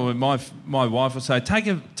 My problem, my wife will say, take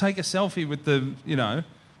a selfie with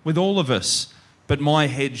with all of us, but my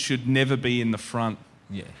head should never be in the front.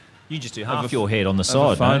 Yeah, you just do half your head on the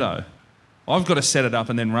side. Photo. No? I've got to set it up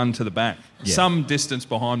and then run to the back, some distance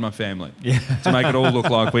behind my family, to make it all look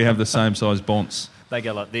like we have the same size bonce. They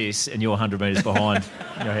go like this, and you're 100 metres behind.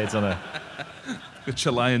 Your head's on the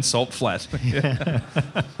Chilean salt flat.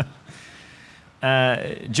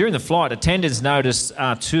 During the flight, attendants noticed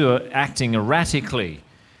Artur acting erratically,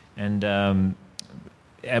 and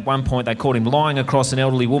at one point they caught him lying across an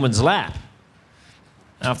elderly woman's lap.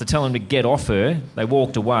 After telling him to get off her, they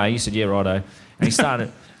walked away. He said, "Yeah, righto,"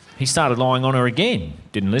 and he started lying on her again.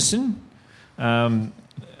 Didn't listen. I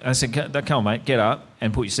said, "Come on, mate, get up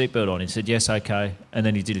and put your seatbelt on." He said, "Yes, okay," and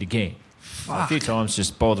then he did it again. Fuck. A few times,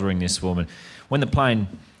 just bothering this woman. When the plane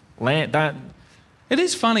landed, it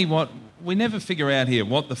is funny what. We never figure out here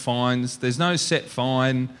what the fines... There's no set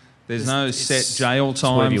fine. There's no set jail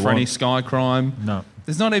time for any sky crime. No.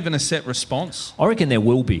 There's not even a set response. I reckon there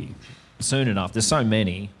will be soon enough. There's so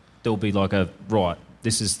many. There'll be like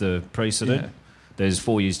this is the precedent. Yeah. There's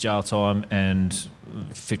 4 years jail time and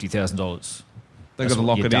 $50,000. They've got to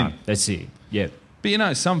lock it in. That's it. Yeah.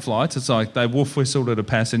 But some flights, it's like they wolf whistled at a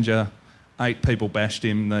passenger, 8 people bashed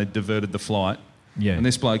him, they diverted the flight. Yeah. And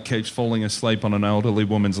this bloke keeps falling asleep on an elderly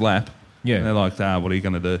woman's lap. Yeah. And they're like, what are you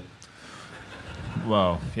going to do?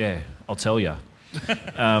 Well, yeah, I'll tell you.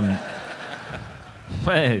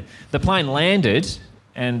 The plane landed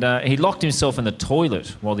and he locked himself in the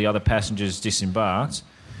toilet while the other passengers disembarked.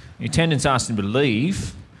 The attendants asked him to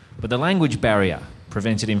leave, but the language barrier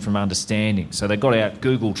prevented him from understanding. So they got out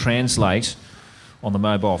Google Translate on the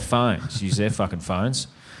mobile phones, use their fucking phones,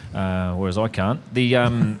 whereas I can't.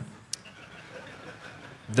 The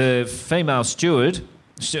female steward...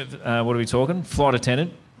 what are we talking? Flight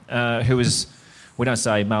attendant, who was... We don't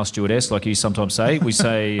say male stewardess like you sometimes say. We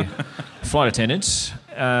say flight attendant,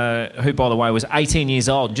 who, by the way, was 18 years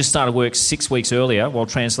old and just started work 6 weeks earlier while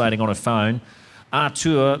translating on her phone.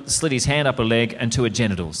 Artur slid his hand up her leg and to her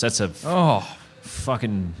genitals. That's a...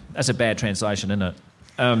 That's a bad translation, isn't it?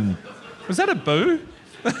 Was that a boo?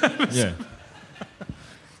 Yeah.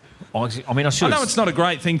 I mean, I should. I know it's not a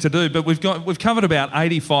great thing to do, but we've covered about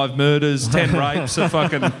 85 murders, 10 rapes, a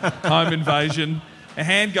fucking home invasion. A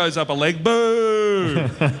hand goes up a leg, boo!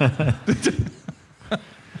 Got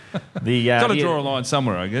to draw a line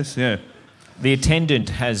somewhere, I guess. Yeah. The attendant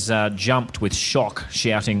has jumped with shock,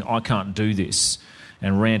 shouting, "I can't do this,"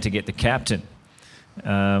 and ran to get the captain.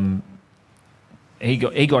 He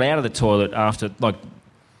got out of the toilet after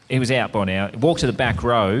he was out by now. He walked to the back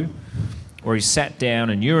row, where he sat down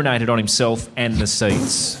and urinated on himself and the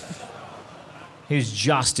seats. He was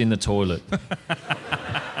just in the toilet.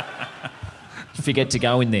 forget to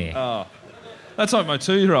go in there. Oh. That's like my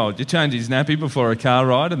 2-year-old. You change his nappy before a car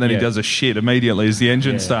ride and then he does a shit immediately as the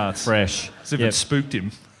engine starts. Fresh. As if it spooked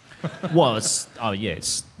him. Well, it's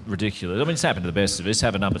ridiculous. I mean, it's happened to the best of us.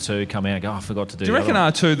 Have a number 2 come out and go, I forgot to do Do you reckon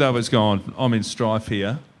R2, though, has gone, I'm in strife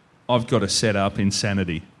here. I've got to set up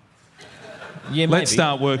insanity. Yeah, maybe. Let's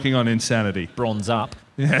start working on insanity. Bronze up.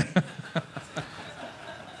 Yeah.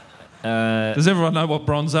 Does everyone know what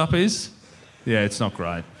bronze up is? Yeah, it's not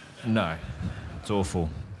great. No, it's awful.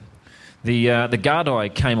 The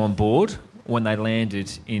Gardaí came on board when they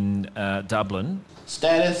landed in Dublin.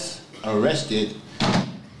 Status arrested.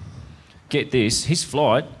 Get this, his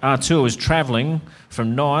flight, R2 was travelling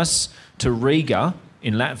from Nice to Riga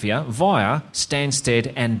in Latvia via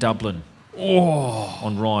Stansted and Dublin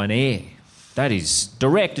on Ryanair. That is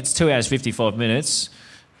direct. It's 2 hours 55 minutes.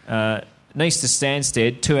 Nice to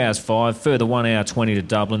Stansted, 2 hours 5. Further 1 hour 20 to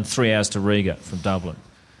Dublin. 3 hours to Riga from Dublin.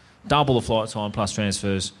 Double the flight time plus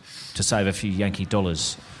transfers to save a few Yankee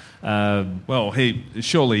dollars. Well,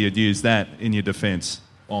 surely you'd use that in your defence.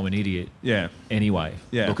 I'm an idiot. Yeah. Anyway,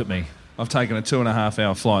 look at me. I've taken a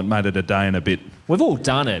 2.5-hour flight, made it a day and a bit. We've all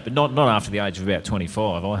done it, but not after the age of about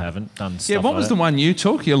 25. I haven't done stuff Yeah, what like was that. the one you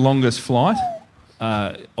took, your longest flight?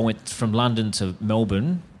 I went from London to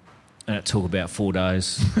Melbourne, and it took about 4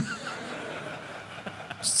 days.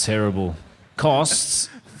 It's terrible. Costs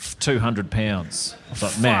 £200. I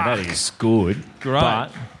thought, man, that is good. Great.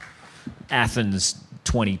 But Athens,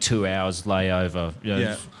 22 hours layover.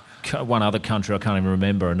 One other country I can't even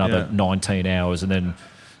remember, another 19 hours, and then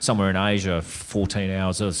somewhere in Asia, 14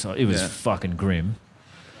 hours. It was fucking grim.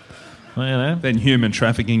 Well, you know. Then human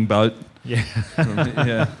trafficking boat. Yeah.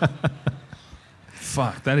 Yeah.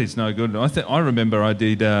 Fuck, that is no good. I remember I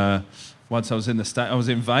did once. I was in I was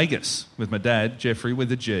in Vegas with my dad, Jeffrey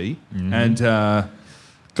with a G, and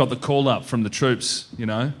got the call up from the troops. You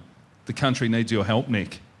know, the country needs your help,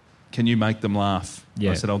 Nick. Can you make them laugh?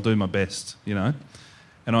 Yeah. I said, I'll do my best. You know,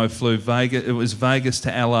 and I flew Vegas. It was Vegas to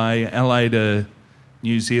LA to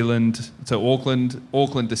New Zealand to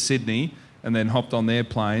Auckland to Sydney, and then hopped on their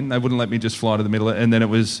plane. They wouldn't let me just fly to the middle, and then it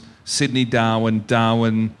was Sydney, Darwin,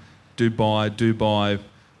 Dubai,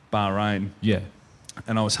 Bahrain. Yeah.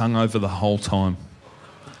 And I was hungover the whole time.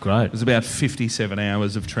 Great. It was about 57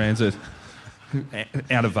 hours of transit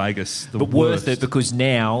out of Vegas. But worth it, because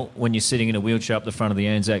now, when you're sitting in a wheelchair up the front of the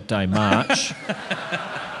Anzac Day March,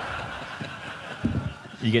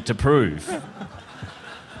 you get to prove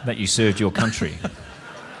that you served your country.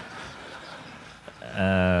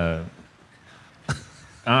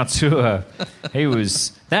 Artur,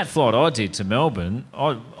 that flight I did to Melbourne,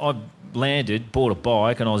 I landed, bought a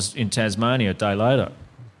bike, and I was in Tasmania a day later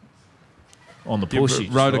on the pushie.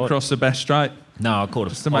 You rode across the Bass Strait? No, I caught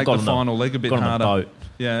just to make the final leg a bit harder. On a boat.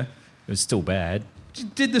 Yeah. It was still bad.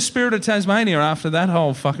 Did the Spirit of Tasmania after that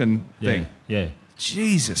whole fucking thing? Yeah.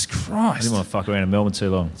 Jesus Christ. I didn't want to fuck around in Melbourne too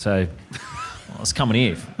long, so I was coming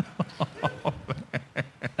here.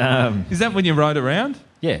 Is that when you rode around?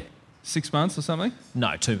 Yeah. 6 months or something?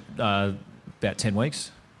 No, about 10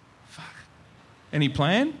 weeks. Fuck. Any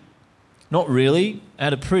plan? Not really. I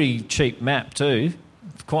had a pretty cheap map too.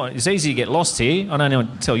 It's easy to get lost here. I don't know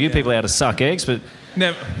how to tell you people how to suck eggs, but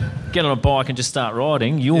get on a bike and just start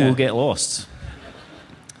riding, you will get lost.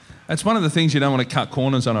 That's one of the things you don't want to cut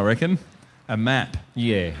corners on, I reckon. A map.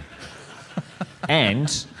 Yeah.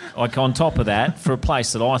 And on top of that, for a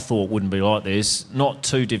place that I thought wouldn't be like this, not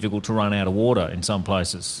too difficult to run out of water in some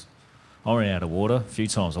places. I ran out of water a few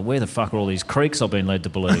times. Where the fuck are all these creeks I've been led to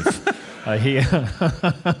believe? Here.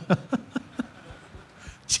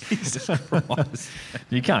 Jesus Christ.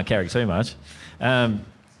 You can't carry too much.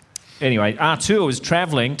 Anyway, Artur was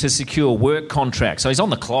travelling to secure work contracts, so he's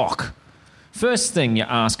on the clock. First thing you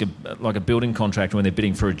ask a building contractor when they're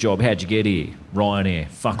bidding for a job, how'd you get here? Ryanair.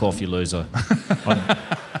 Fuck off, you loser.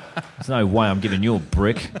 There's no way I'm giving you a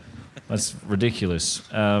brick. That's ridiculous.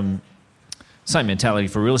 Same mentality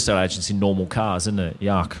for real estate agents in normal cars, isn't it?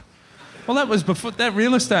 Yuck. Well, that was before that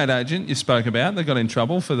real estate agent you spoke about. They got in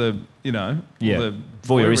trouble for the, the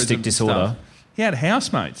voyeuristic disorder. Stuff. He had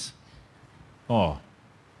housemates. Oh,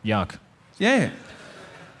 yuck. Yeah.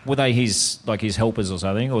 Were they his helpers or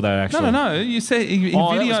something, or they actually? No. You said he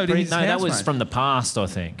videoed his housemates. That was from the past, I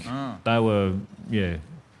think. Oh. They were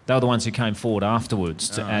the ones who came forward afterwards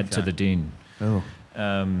to add to the din. Oh.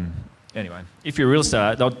 Anyway, if you're a real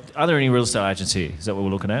estate, are there any real estate agents here? Is that what we're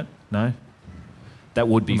looking at? No. That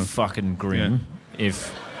would be fucking grim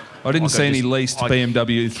if... I didn't see any leased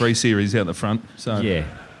BMW 3 Series out the front. So yeah.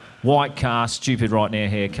 White car, stupid right now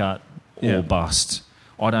haircut, or bust.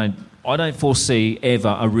 I don't foresee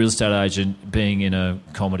ever a real estate agent being in a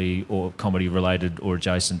comedy or comedy-related or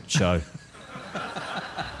adjacent show.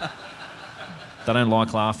 They don't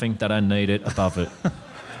like laughing. They don't need it. Above it.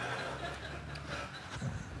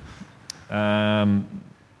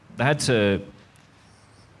 They had to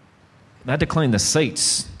clean the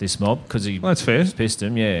seats, this mob, because he that's fair. Pissed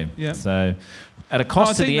him, yeah. Yeah. So, at a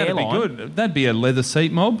cost to the airline... That'd be good. That'd be a leather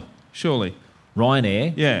seat mob, surely.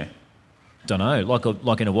 Ryanair? Yeah. Don't know,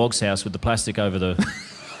 like in a Wog's house with the plastic over the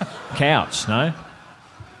couch, no?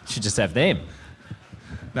 Should just have them.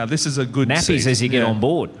 Now, this is a good nappies seat. As you get on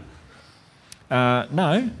board.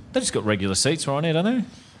 No, they just got regular seats, Ryanair, don't they?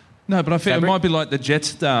 No, but I think it might be like the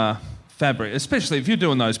Jetstar fabric, especially if you're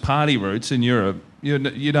doing those party routes in Europe.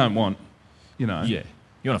 You don't want, Yeah.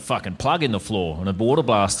 You want to fucking plug in the floor on a water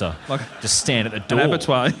blaster. Just stand at the door. An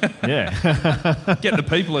abattoir. Yeah. Get the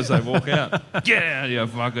people as they walk out. Get out, you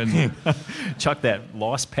fucking... Chuck that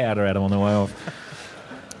lice powder at them on the way off.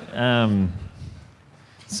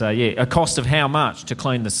 So, yeah, a cost of how much to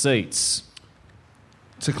clean the seats?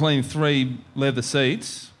 To clean 3 leather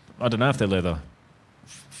seats? I don't know if they're leather.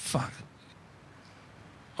 Fuck.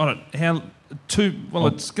 I don't... How...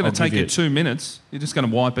 it's going to take you 2 minutes. You're just going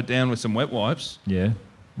to wipe it down with some wet wipes. Yeah.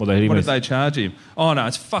 What did they charge him? Oh, no,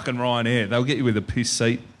 it's fucking Ryanair. They'll get you with a piss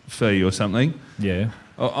seat fee or something. Yeah.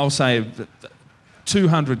 I'll say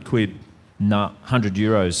 200 quid. Nah, 100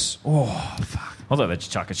 euros. Oh, fuck. I thought they'd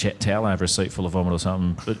just chuck a towel over a seat full of vomit or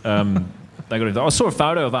something. But they got it. I saw a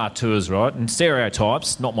photo of our tours, right? And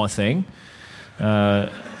stereotypes, not my thing.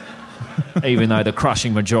 Even though the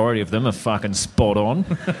crushing majority of them are fucking spot on.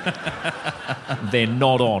 They're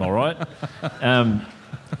not on, all right?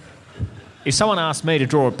 If someone asked me to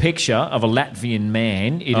draw a picture of a Latvian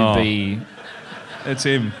man, it'd be... It's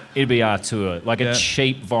him. It'd be Artur. Like a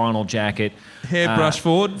cheap vinyl jacket. Hairbrush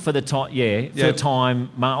forward? For the time, yeah. For the time.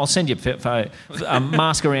 I'll send you a photo.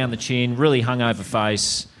 Mask around the chin, really hungover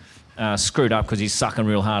face, screwed up because he's sucking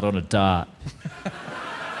real hard on a dart.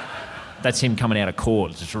 That's him coming out of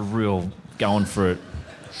court, just a real going for it.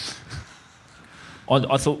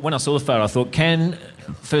 I thought, when I saw the photo, I thought,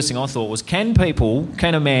 first thing I thought was, can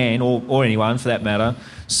a man, or anyone for that matter,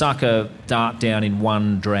 suck a dart down in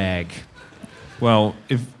one drag? Well,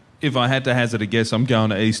 if I had to hazard a guess, I'm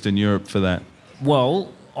going to Eastern Europe for that.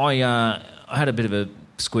 Well, I had a bit of a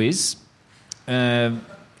squiz, and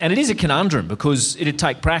it is a conundrum because it'd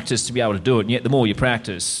take practice to be able to do it, and yet the more you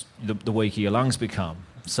practice, the weaker your lungs become.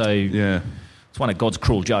 So yeah. It's one of God's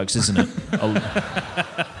cruel jokes, isn't it?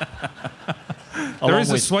 There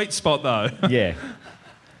is a sweet spot, though. Yeah.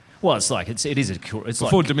 Well, it's like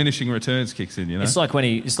before diminishing returns kicks in, you know. It's like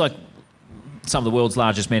some of the world's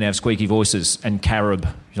largest men have squeaky voices and Carib.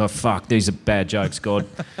 You're like, fuck, these are bad jokes, God.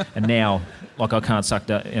 And now, I can't suck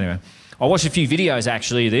that. Anyway, I watched a few videos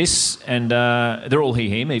actually of this, and they're all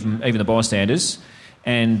him, even the bystanders,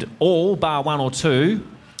 and all bar one or two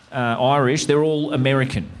Irish. They're all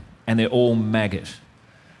American, and they're all maggot.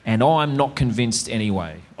 And I'm not convinced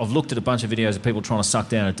anyway. I've looked at a bunch of videos of people trying to suck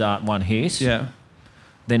down a dart in one hit. Yeah.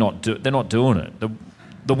 They're not doing it.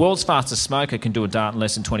 The world's fastest smoker can do a dart in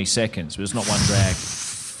less than 20 seconds, but it's not one drag.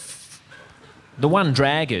 The one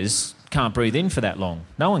draggers can't breathe in for that long.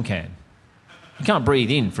 No one can. You can't breathe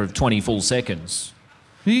in for 20 full seconds.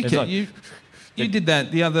 You did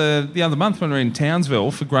that the other month when we were in Townsville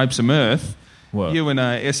for Grapes of Mirth. What? You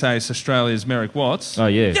and SAS Australia's Merrick Watts. Oh,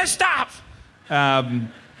 yeah. Yeah, stop!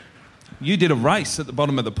 You did a race at the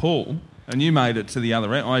bottom of the pool and you made it to the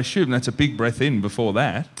other end. I assume that's a big breath in before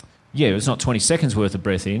that. Yeah, it's not 20 seconds worth of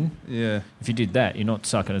breath in. Yeah. If you did that, you're not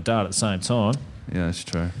sucking a dart at the same time. Yeah, that's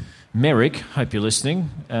true. Merrick, hope you're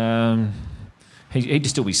listening. He'd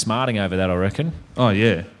still be smarting over that, I reckon. Oh,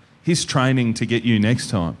 yeah. He's training to get you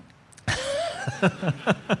next time.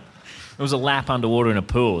 It was a lap underwater in a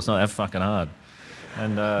pool. It's not that fucking hard.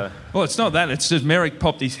 And well, it's not that. It's just Merrick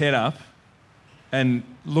popped his head up and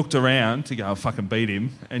looked around to go, I'll fucking beat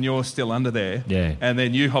him, and you're still under there. Yeah. And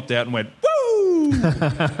then you hopped out and went, woo!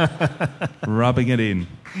 Rubbing it in.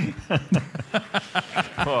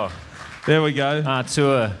 Oh. There we go.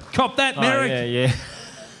 Artur. Cop that, Merrick. Yeah.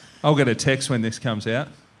 I'll get a text when this comes out.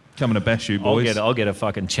 Coming to bash you, boys. I'll get a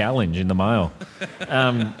fucking challenge in the mail.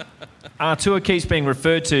 Artur keeps being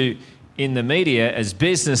referred to in the media as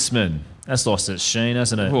businessman. That's lost its sheen,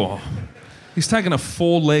 hasn't it? Oh. He's taken a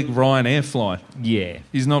 4-leg Ryanair flight. Yeah.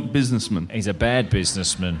 He's not businessman. He's a bad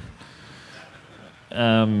businessman.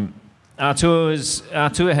 Artur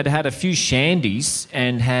had a few shandies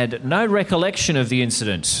and had no recollection of the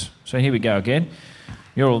incident. So here we go again.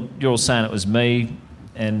 You're all saying it was me,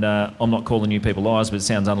 and I'm not calling you people liars, but it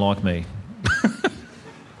sounds unlike me.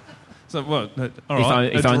 So what? All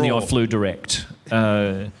right. If only I flew direct.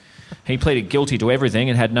 He pleaded guilty to everything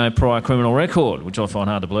and had no prior criminal record, which I find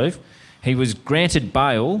hard to believe. He was granted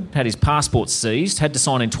bail, had his passport seized, had to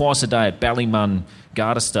sign in twice a day at Ballymun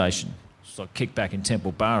Garda Station. It's like kick back in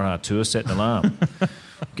Temple Bar tour, set an alarm.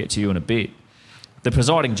 Get to you in a bit. The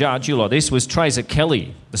presiding judge, you like this, was Tracer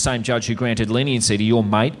Kelly, the same judge who granted leniency to your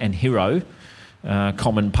mate and hero,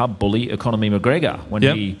 common pub bully Economy McGregor, when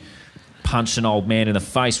he punched an old man in the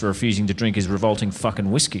face for refusing to drink his revolting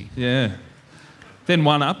fucking whiskey. Yeah. Then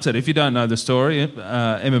one upped it. If you don't know the story,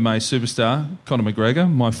 MMA superstar Conor McGregor,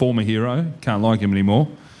 my former hero, can't like him anymore.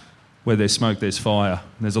 Where there's smoke, there's fire.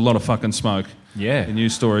 There's a lot of fucking smoke. Yeah. In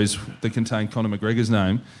news stories that contain Conor McGregor's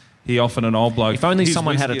name. He offered an old bloke... If only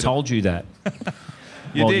someone had told you that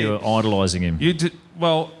you were idolising him.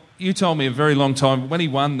 Well, you told me a very long time. When he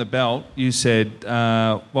won the belt, you said,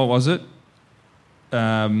 what was it?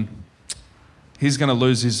 He's going to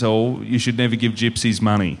lose his all. You should never give gypsies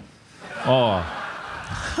money. Oh.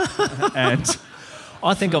 And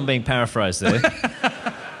I think I'm being paraphrased there.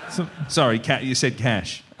 Sorry, you said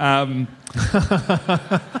cash.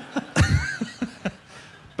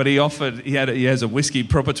 But he has a whiskey,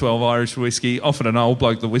 proper 12 Irish whiskey, offered an old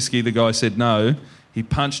bloke the whiskey. The guy said no. He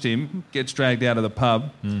punched him, gets dragged out of the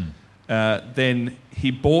pub. Then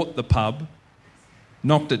he bought the pub,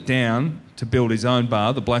 knocked it down to build his own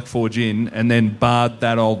bar, the Black Forge Inn, and then barred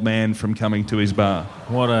that old man from coming to his bar.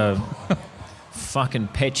 What a fucking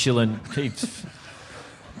petulant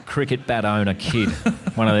cricket bat owner kid.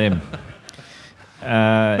 One of them.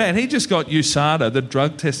 Man, he just got USADA, the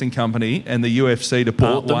drug testing company, and the UFC to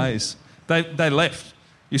part ways. They left.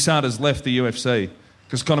 USADA's left the UFC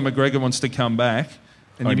because Conor McGregor wants to come back.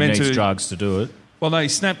 And he needs drugs to do it. Well, no, he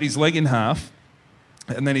snapped his leg in half,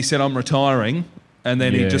 and then he said, I'm retiring, and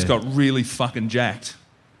then he just got really fucking jacked.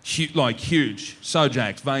 Huge. So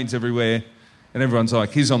jacked, veins everywhere. And everyone's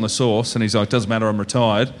like, he's on the sauce. And he's like, doesn't matter, I'm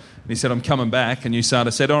retired. And he said, I'm coming back. And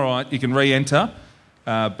USADA said, all right, you can re-enter.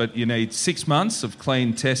 But you need 6 months of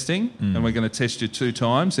clean testing, and we're going to test you 2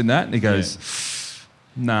 times in that. And he goes,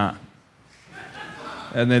 nah.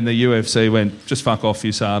 And then the UFC went, just fuck off,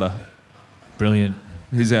 USADA. Brilliant.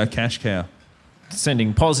 He's our cash cow.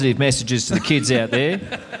 Sending positive messages to the kids out there.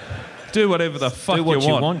 Do whatever the fuck you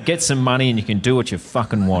want. Get some money and you can do what you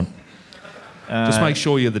fucking want. Just make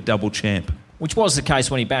sure you're the double champ. Which was the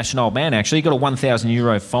case when he bashed an old man, actually. He got a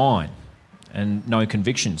 €1,000 fine and no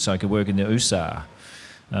conviction, so he could work in the USAR.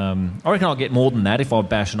 I reckon I'll get more than that if I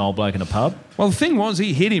bash an old bloke in a pub. Well, the thing was,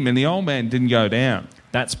 he hit him and the old man didn't go down.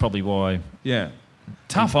 That's probably why. Yeah.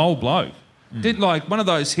 Tough old bloke. Did like one of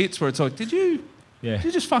those hits where it's like, did you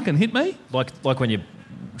just fucking hit me? Like when you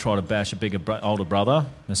try to bash a bigger, older brother.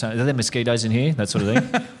 Are there mosquitoes in here? That sort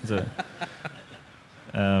of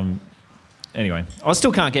thing. Anyway, I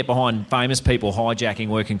still can't get behind famous people hijacking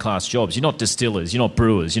working class jobs. You're not distillers, you're not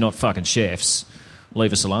brewers, you're not fucking chefs.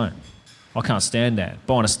 Leave us alone. I can't stand that.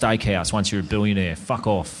 Buying a steakhouse once you're a billionaire. Fuck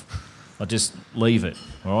off. I just leave it.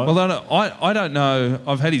 All right. Well, I don't know.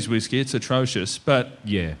 I've had his whiskey. It's atrocious, but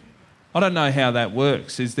yeah, I don't know how that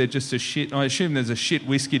works. Is there just a shit? I assume there's a shit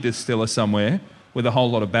whiskey distiller somewhere with a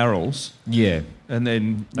whole lot of barrels. Yeah, and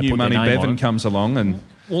then New Money Bevan comes along and.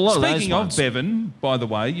 Well, speaking of Bevan, by the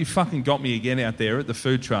way, you fucking got me again out there at the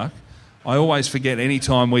food truck. I always forget any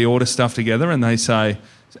time we order stuff together and they say,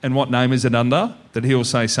 and what name is it under? That he'll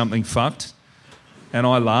say something fucked. And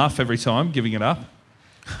I laugh every time, giving it up.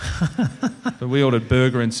 But we ordered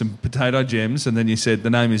burger and some potato gems, and then you said, the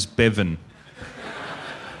name is Bevan.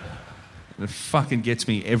 It fucking gets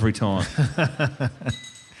me every time.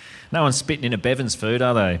 No one's spitting into Bevan's food,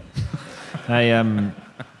 are they?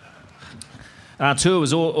 Artur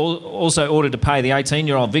was also ordered to pay the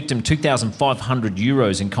 18-year-old victim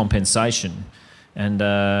 €2,500 in compensation,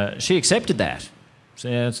 and she accepted that.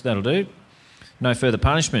 So that'll do. No further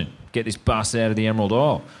punishment. Get this bastard out of the Emerald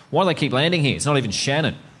Isle. Why do they keep landing here? It's not even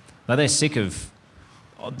Shannon. No, they're sick of...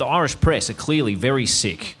 The Irish press are clearly very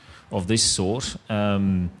sick of this sort.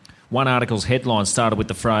 One article's headline started with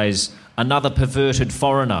the phrase, another perverted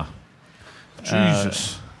foreigner.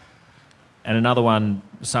 Jesus. And another one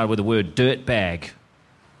started with the word dirtbag.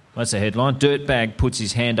 That's a headline. Dirtbag puts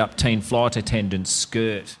his hand up teen flight attendant's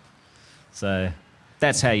skirt. So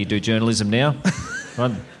that's how you do journalism now.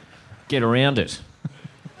 Right? Get around it.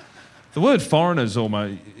 The word foreigner's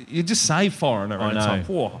almost... You just say foreigner and it's like,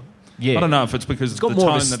 whoa. Yeah. I don't know if it's because of the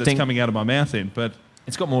tone that it's coming out of my mouth in, but...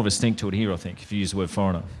 It's got more of a stink to it here, I think, if you use the word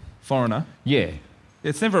foreigner. Foreigner? Yeah.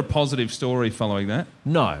 It's never a positive story following that.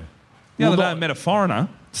 No. The other day I met a foreigner.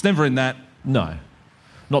 It's never in that... No.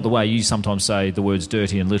 Not the way you sometimes say the words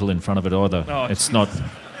dirty and little in front of it either. Oh, it's not...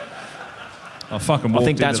 I fucking I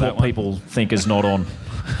think that's what people think is not on.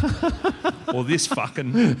 Or this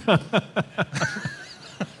fucking...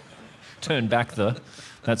 Turn back the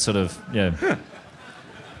That sort of, yeah.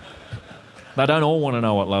 They don't all want to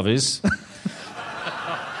know what love is.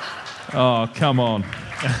 Oh, come on.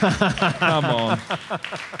 Come on.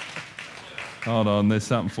 Hold on, there's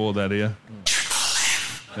something for that here.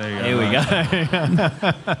 There you go. Here we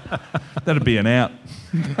go. That'd be an out.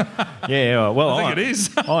 Yeah, well, I think it is.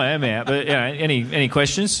 I am out. But, any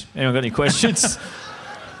questions? Anyone got any questions?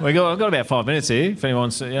 I've got about 5 minutes here. If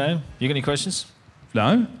anyone's, you got any questions?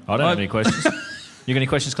 No. I don't have any questions. You got any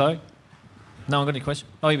questions, Chloe? No one got any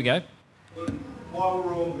questions? Oh, here we go. While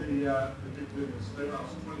we're on the big women's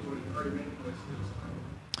females, 2023 men police.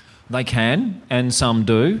 They can, and some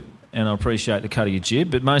do, and I appreciate the cut of your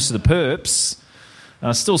jib, but most of the perps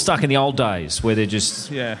are still stuck in the old days where they're just,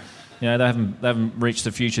 yeah, they haven't reached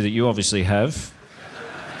the future that you obviously have,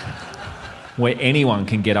 where anyone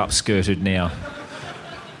can get upskirted now.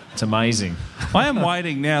 It's amazing. I am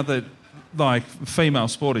waiting now that, like, female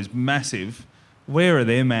sport is massive. Where are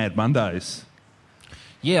their Mad Mondays?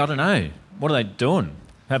 Yeah, I don't know. What are they doing?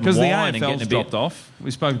 Because the AFL's dropped off.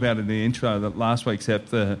 We spoke about it in the intro that last week, except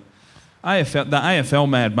the AFL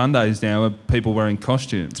Mad Mondays now are people wearing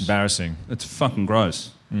costumes. It's embarrassing. It's fucking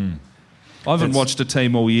gross. I haven't watched a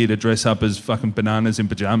team all year to dress up as fucking bananas in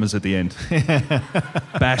pyjamas at the end.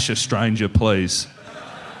 Bash a stranger, please.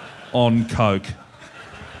 On coke.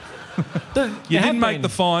 You didn't make the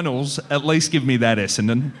finals, at least give me that,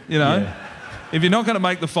 Essendon. You know? Yeah. If you're not going to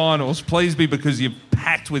make the finals, please be because you're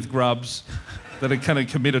packed with grubs that are going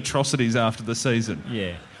to commit atrocities after the season.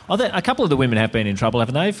 Yeah. A couple of the women have been in trouble,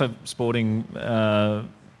 haven't they, for sporting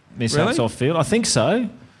mishaps off field? I think so.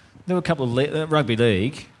 There were a couple of rugby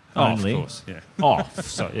league only. Of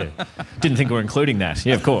course, yeah. Didn't think we were including that.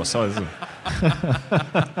 Yeah, of course. Well,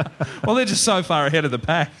 they're just so far ahead of the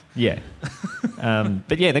pack. Yeah.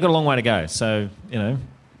 But, yeah, they've got a long way to go. So,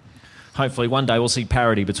 hopefully one day we'll see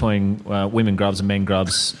parity between women grubs and men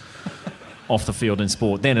grubs off the field in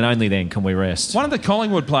sport. Then and only then can we rest. One of the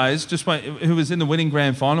Collingwood players, who was in the winning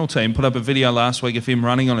grand final team, put up a video last week of him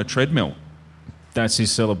running on a treadmill. That's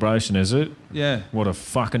his celebration, is it? Yeah. What a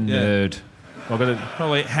fucking nerd.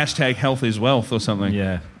 Probably hashtag health is wealth or something.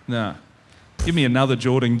 Yeah. No. Give me another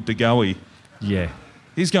Jordan De Goey. Yeah.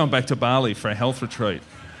 He's going back to Bali for a health retreat.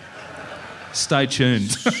 Stay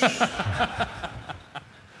tuned.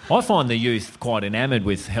 I find the youth quite enamoured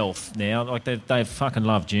with health now. Like they fucking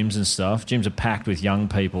love gyms and stuff. Gyms are packed with young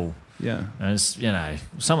people. Yeah. And it's, a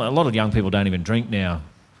lot of young people don't even drink now.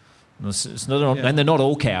 And they're not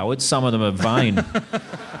all cowards. Some of them are vain.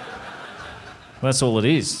 That's all it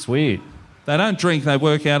is. It's weird. They don't drink, they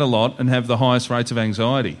work out a lot and have the highest rates of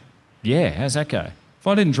anxiety. Yeah, how's that go? If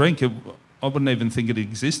I didn't drink, I wouldn't even think it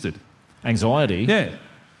existed. Anxiety? Yeah.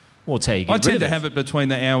 Well, it's how you get I rid tend of to it. have it between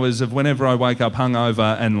the hours of whenever I wake up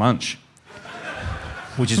hungover and lunch.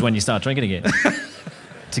 Which is when you start drinking again.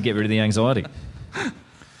 To get rid of the anxiety.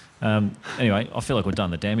 Anyway, I feel like we've done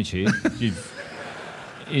the damage here.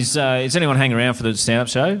 Is anyone hanging around for the stand-up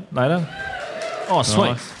show later? Oh, sweet.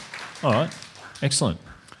 Nice. All right. Excellent.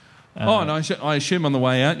 And I assume on the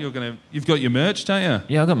way out you've got your merch, don't you?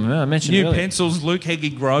 Yeah, I got my merch. I mentioned new it earlier. pencils, Luke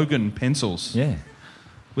Heggie Grogan pencils. Yeah.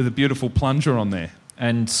 With a beautiful plunger on there.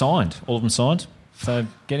 And signed. All of them signed. So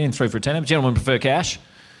get in 3 for a tenner. Gentlemen prefer cash,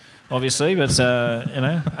 obviously, but, I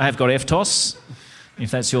have got FTOS, if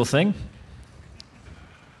that's your thing.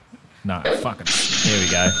 No, fucking... Here we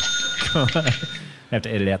go. I have to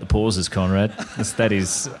edit out the pauses, Conrad. That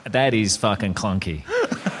is fucking clunky.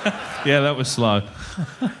 Yeah, that was slow.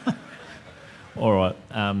 All right.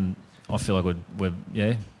 I feel like we're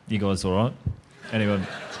you guys all right? Anyone?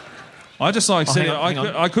 I just like seeing...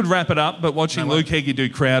 I could wrap it up, but watching Luke Heggie do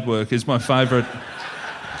crowd work is my favourite.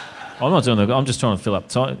 I'm not doing that. I'm just trying to fill up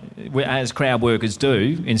time. As crowd workers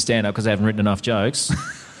do in stand-up because they haven't written enough jokes.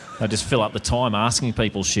 They just fill up the time asking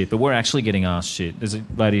people shit, but we're actually getting asked shit. There's a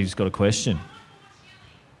lady who's got a question.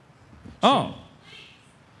 Oh.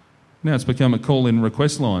 Now it's become a call-in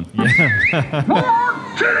request line. Yeah.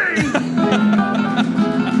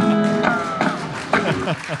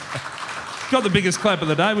 Got the biggest clap of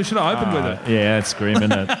the day. We should have opened with it. Yeah, it's grim,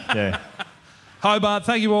 isn't it? Yeah. Hobart,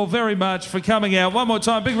 thank you all very much for coming out. One more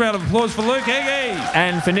time, big round of applause for Luke Heggie.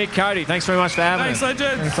 And for Nick Cody. Thanks very much for having us. Thanks,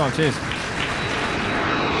 legend. Next time, cheers.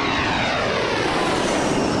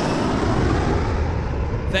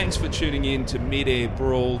 Thanks for tuning in to Mid-Air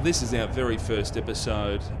Brawl. This is our very first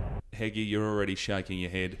episode. Heggie, you're already shaking your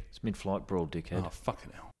head. It's Mid-Flight Brawl, dickhead. Oh,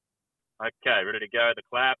 fucking hell. Okay, ready to go. The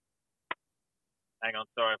clap. Hang on,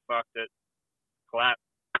 sorry, I fucked it. Clap.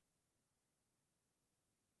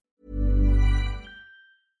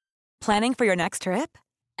 Planning for your next trip?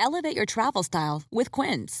 Elevate your travel style with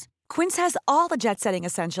Quince. Quince has all the jet-setting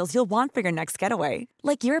essentials you'll want for your next getaway,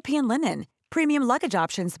 like European linen, premium luggage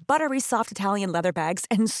options, buttery soft Italian leather bags,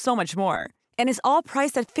 and so much more. And is all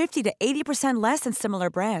priced at 50 to 80% less than similar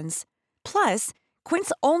brands. Plus,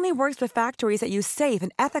 Quince only works with factories that use safe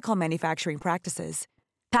and ethical manufacturing practices.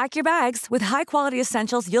 Pack your bags with high-quality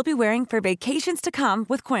essentials you'll be wearing for vacations to come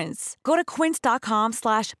with Quince. Go to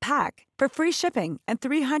quince.com/pack for free shipping and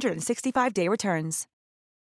 365-day returns.